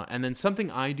 And then something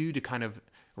I do to kind of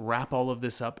wrap all of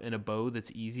this up in a bow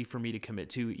that's easy for me to commit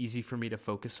to, easy for me to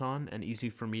focus on, and easy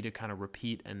for me to kind of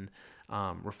repeat and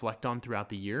reflect on throughout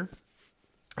the year,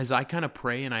 as I kind of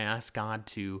pray and I ask God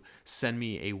to send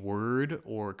me a word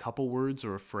or a couple words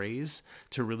or a phrase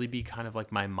to really be kind of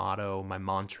like my motto, my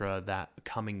mantra that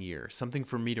coming year, something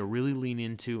for me to really lean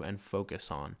into and focus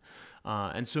on.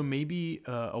 And so maybe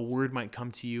a word might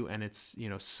come to you and it's,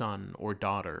 son or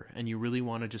daughter, and you really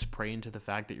want to just pray into the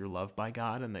fact that you're loved by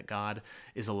God and that God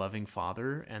is a loving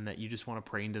father, and that you just want to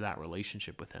pray into that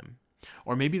relationship with him.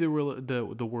 Or maybe the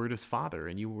word is father,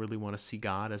 and you really want to see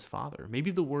God as father.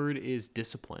 Maybe the word is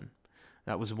discipline.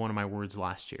 That was one of my words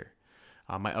last year.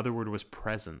 My other word was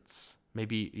presence.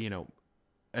 Maybe,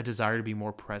 a desire to be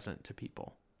more present to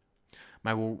people.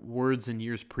 My words in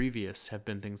years previous have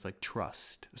been things like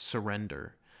trust,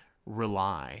 surrender,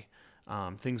 rely,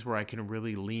 things where I can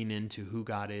really lean into who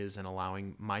God is and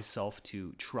allowing myself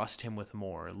to trust him with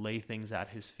more, lay things at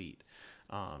his feet.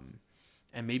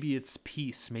 And maybe it's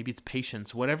peace, maybe it's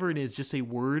patience, whatever it is, just a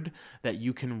word that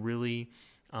you can really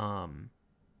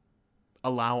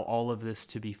allow all of this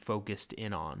to be focused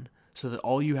in on, so that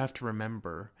all you have to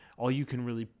remember, all you can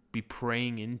really be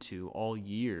praying into all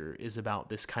year is about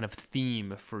this kind of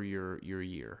theme for your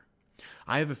year.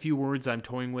 I have a few words I'm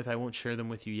toying with. I won't share them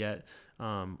with you yet.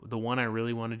 The one I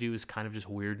really want to do is kind of just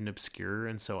weird and obscure,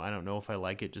 and so I don't know if I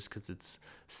like it just because it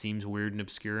seems weird and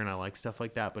obscure, and I like stuff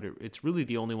like that, but it's really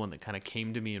the only one that kind of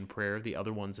came to me in prayer. The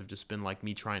other ones have just been like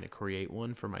me trying to create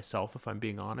one for myself, if I'm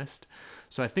being honest.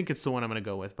 So I think it's the one I'm going to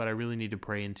go with, but I really need to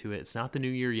pray into it. It's not the new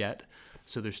year yet,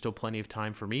 so there's still plenty of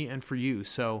time for me and for you.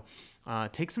 So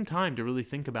take some time to really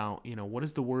think about, what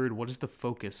is the word, what is the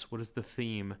focus, what is the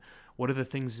theme, what are the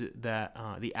things that,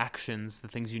 the actions, the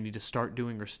things you need to start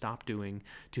doing or stop doing doing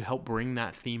to help bring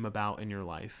that theme about in your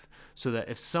life, so that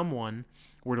if someone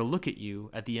were to look at you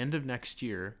at the end of next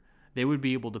year, they would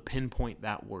be able to pinpoint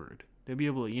that word. They'd be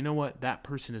able to, you know what, that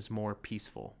person is more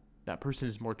peaceful. That person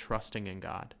is more trusting in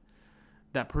God.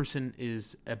 That person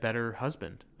is a better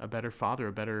husband, a better father,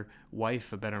 a better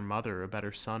wife, a better mother, a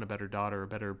better son, a better daughter, a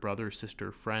better brother,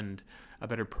 sister, friend, a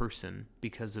better person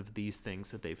because of these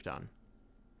things that they've done.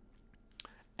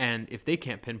 And if they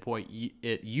can't pinpoint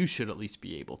it, you should at least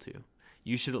be able to.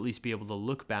 You should at least be able to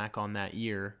look back on that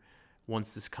year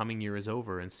once this coming year is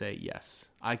over and say, yes,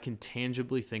 I can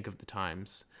tangibly think of the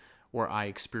times where I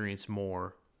experienced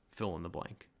more fill in the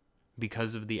blank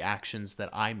because of the actions that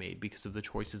I made, because of the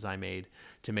choices I made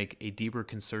to make a deeper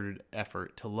concerted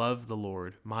effort to love the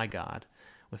Lord, my God,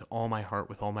 with all my heart,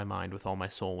 with all my mind, with all my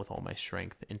soul, with all my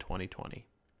strength in 2020.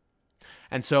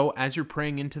 And so as you're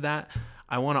praying into that,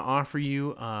 I want to offer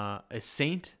you a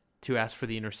saint to ask for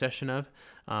the intercession of,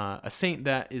 a saint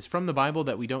that is from the Bible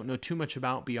that we don't know too much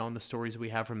about beyond the stories we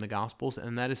have from the Gospels,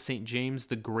 and that is St. James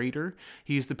the Greater.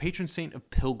 He is the patron saint of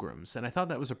pilgrims, and I thought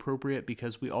that was appropriate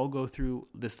because we all go through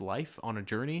this life on a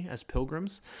journey as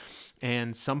pilgrims,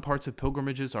 and some parts of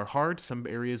pilgrimages are hard, some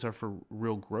areas are for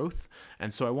real growth,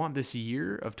 and so I want this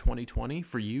year of 2020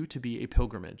 for you to be a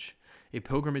pilgrimage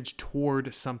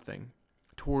toward something,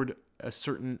 toward a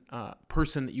certain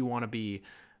person that you want to be,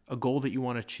 a goal that you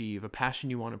want to achieve, a passion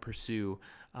you want to pursue,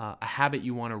 a habit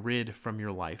you want to rid from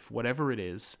your life, whatever it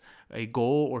is, a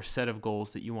goal or set of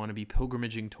goals that you want to be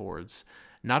pilgrimaging towards,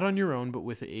 not on your own, but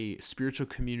with a spiritual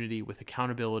community, with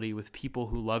accountability, with people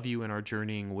who love you and are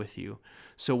journeying with you.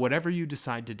 So whatever you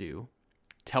decide to do,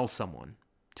 tell someone.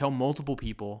 Tell multiple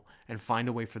people and find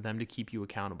a way for them to keep you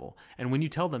accountable. And when you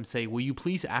tell them, say, will you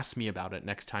please ask me about it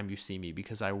next time you see me,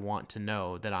 because I want to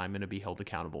know that I'm going to be held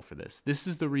accountable for this. This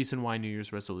is the reason why New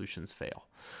Year's resolutions fail,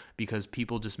 because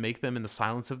people just make them in the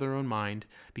silence of their own mind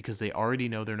because they already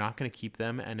know they're not going to keep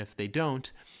them. And if they don't,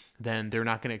 then they're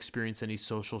not going to experience any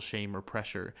social shame or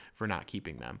pressure for not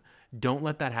keeping them. Don't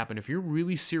let that happen. If you're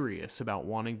really serious about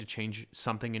wanting to change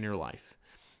something in your life,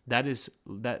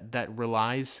 that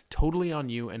relies totally on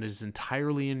you and is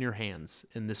entirely in your hands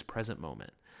in this present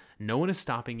moment. No one is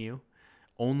stopping you.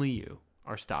 Only you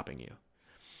are stopping you.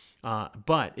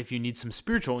 But if you need some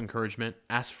spiritual encouragement,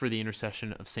 ask for the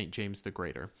intercession of St. James the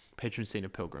Greater, patron saint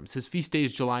of pilgrims. His feast day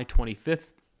is July 25th.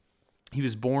 He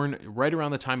was born right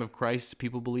around the time of Christ.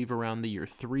 People believe around the year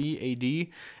 3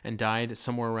 AD, and died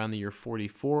somewhere around the year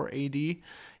 44 AD.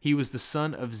 He was the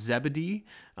son of Zebedee,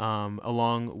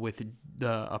 along with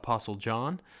the Apostle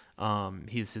John.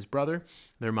 He's his brother.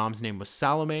 Their mom's name was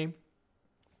Salome.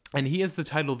 And he has the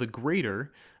title the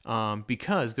Greater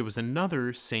because there was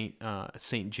another Saint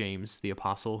James the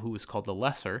Apostle who was called the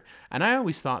Lesser. And I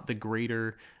always thought the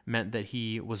Greater meant that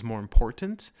he was more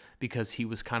important because he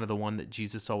was kind of the one that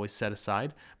Jesus always set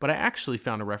aside. But I actually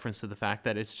found a reference to the fact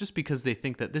that it's just because they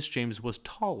think that this James was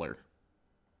taller.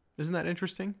 Isn't that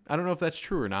interesting? I don't know if that's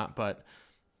true or not, but,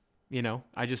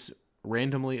 I just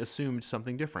randomly assumed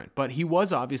something different. But he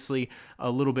was obviously a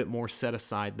little bit more set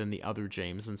aside than the other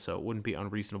James, and so it wouldn't be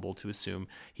unreasonable to assume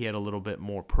he had a little bit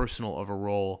more personal of a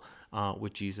role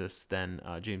with Jesus than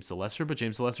James the Lesser. But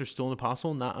James the Lesser is still an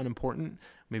apostle, not unimportant.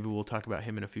 Maybe we'll talk about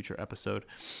him in a future episode.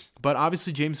 But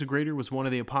obviously James the Greater was one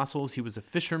of the apostles. He was a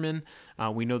fisherman.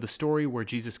 We know the story where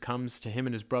Jesus comes to him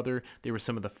and his brother. They were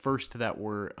some of the first that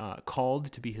were called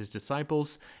to be his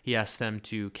disciples. He asked them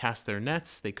to cast their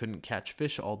nets. They couldn't catch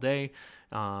fish all day.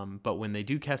 But when they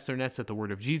do cast their nets at the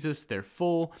word of Jesus, they're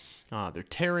full, they're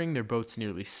tearing, their boats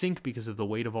nearly sink because of the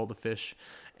weight of all the fish,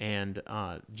 and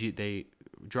they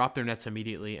drop their nets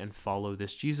immediately and follow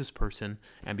this Jesus person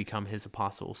and become his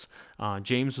apostles.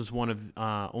 James was one of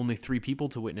only 3 people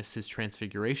to witness his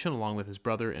transfiguration, along with his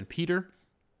brother and Peter.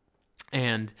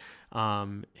 And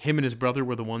him and his brother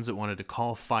were the ones that wanted to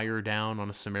call fire down on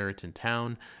a Samaritan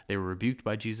town. They were rebuked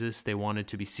by Jesus. They wanted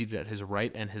to be seated at his right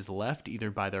and his left,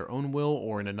 either by their own will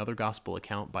or in another gospel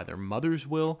account by their mother's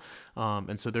will.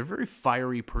 And so they're very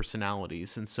fiery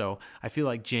personalities. And so I feel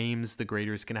like James the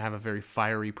Greater is going to have a very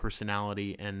fiery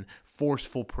personality and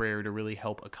forceful prayer to really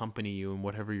help accompany you in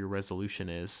whatever your resolution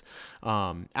is.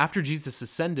 After Jesus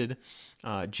ascended,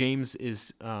 James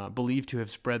is believed to have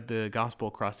spread the gospel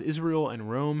across Israel and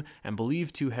Rome, and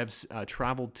believed to have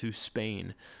traveled to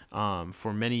Spain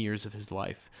for many years of his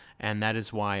life. And that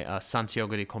is why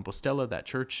Santiago de Compostela, that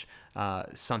church,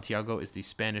 Santiago is the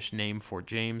Spanish name for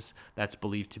James. That's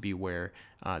believed to be where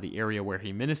the area where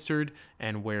he ministered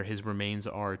and where his remains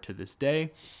are to this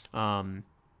day.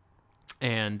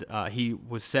 And it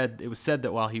was said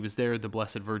that while he was there, the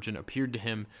Blessed Virgin appeared to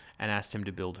him and asked him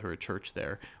to build her a church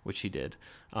there, which he did.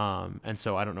 And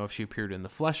so I don't know if she appeared in the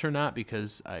flesh or not,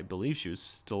 because I believe she was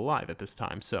still alive at this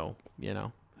time. So,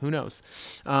 who knows?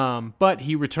 But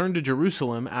he returned to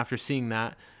Jerusalem after seeing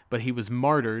that, but he was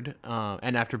martyred.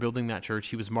 And after building that church,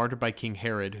 he was martyred by King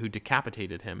Herod, who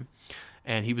decapitated him.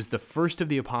 And he was the first of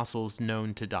the apostles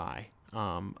known to die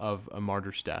of a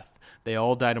martyr's death. They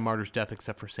all died a martyr's death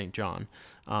except for St. John.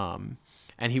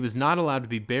 And he was not allowed to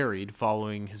be buried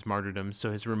following his martyrdom,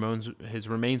 so his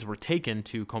remains were taken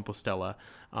to Compostela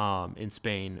in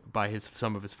Spain by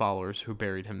some of his followers, who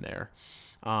buried him there.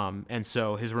 And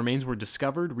so his remains were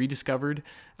rediscovered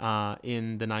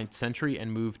in the 9th century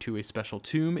and moved to a special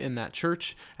tomb in that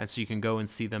church. And so you can go and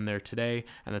see them there today.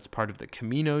 And that's part of the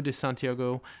Camino de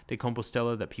Santiago de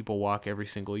Compostela that people walk every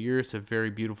single year. It's a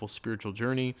very beautiful spiritual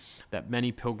journey that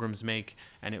many pilgrims make.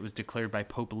 And it was declared by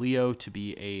Pope Leo to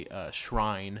be a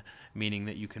shrine, meaning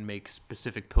that you can make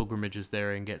specific pilgrimages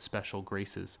there and get special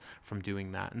graces from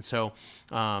doing that. And so,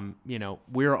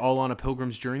 we're all on a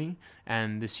pilgrim's journey.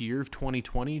 And this year of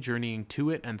 2020, journeying to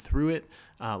it and through it,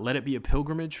 let it be a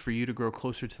pilgrimage for you to grow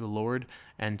closer to the Lord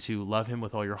and to love him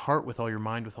with all your heart, with all your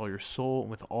mind, with all your soul, and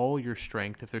with all your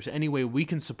strength. If there's any way we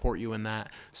can support you in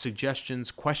that,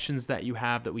 suggestions, questions that you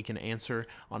have that we can answer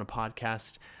on a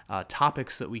podcast,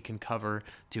 topics that we can cover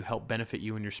to help benefit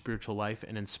you in your spiritual life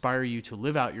and inspire you to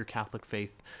live out your Catholic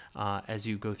faith as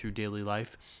you go through daily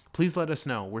life, please let us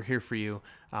know. We're here for you.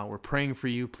 We're praying for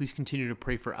you. Please continue to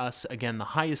pray for us. Again, the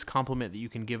highest compliment that you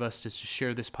can give us is to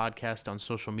share this podcast on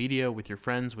social media with your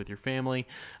friends, with your family.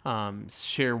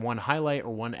 Share one highlight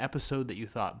or one episode that you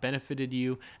thought benefited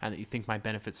you and that you think might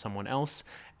benefit someone else.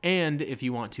 And if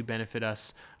you want to benefit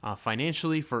us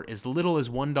financially for as little as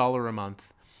 $1 a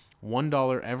month,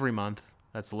 $1 every month,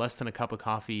 that's less than a cup of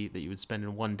coffee that you would spend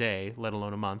in one day, let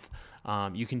alone a month.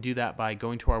 You can do that by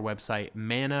going to our website,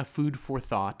 Manna Food for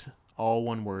Thought, all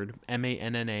one word,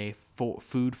 MANNA,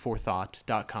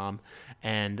 foodforthought.com,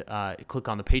 and click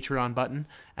on the Patreon button,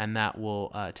 and that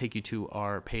will take you to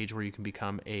our page where you can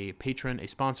become a patron, a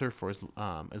sponsor for as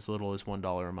little as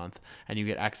 $1 a month, and you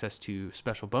get access to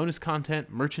special bonus content,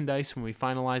 merchandise when we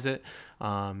finalize it,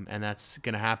 and that's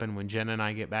going to happen when Jenna and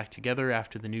I get back together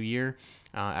after the new year,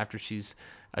 after she's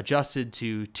adjusted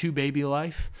to baby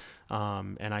life,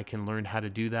 and I can learn how to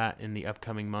do that in the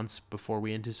upcoming months before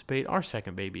we anticipate our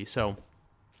second baby. So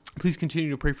please continue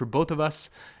to pray for both of us.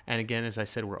 And again, as I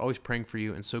said, we're always praying for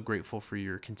you and so grateful for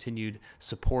your continued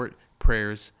support,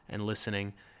 prayers, and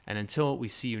listening. And until we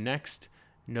see you next,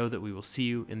 know that we will see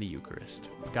you in the Eucharist.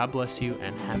 God bless you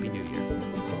and Happy New Year.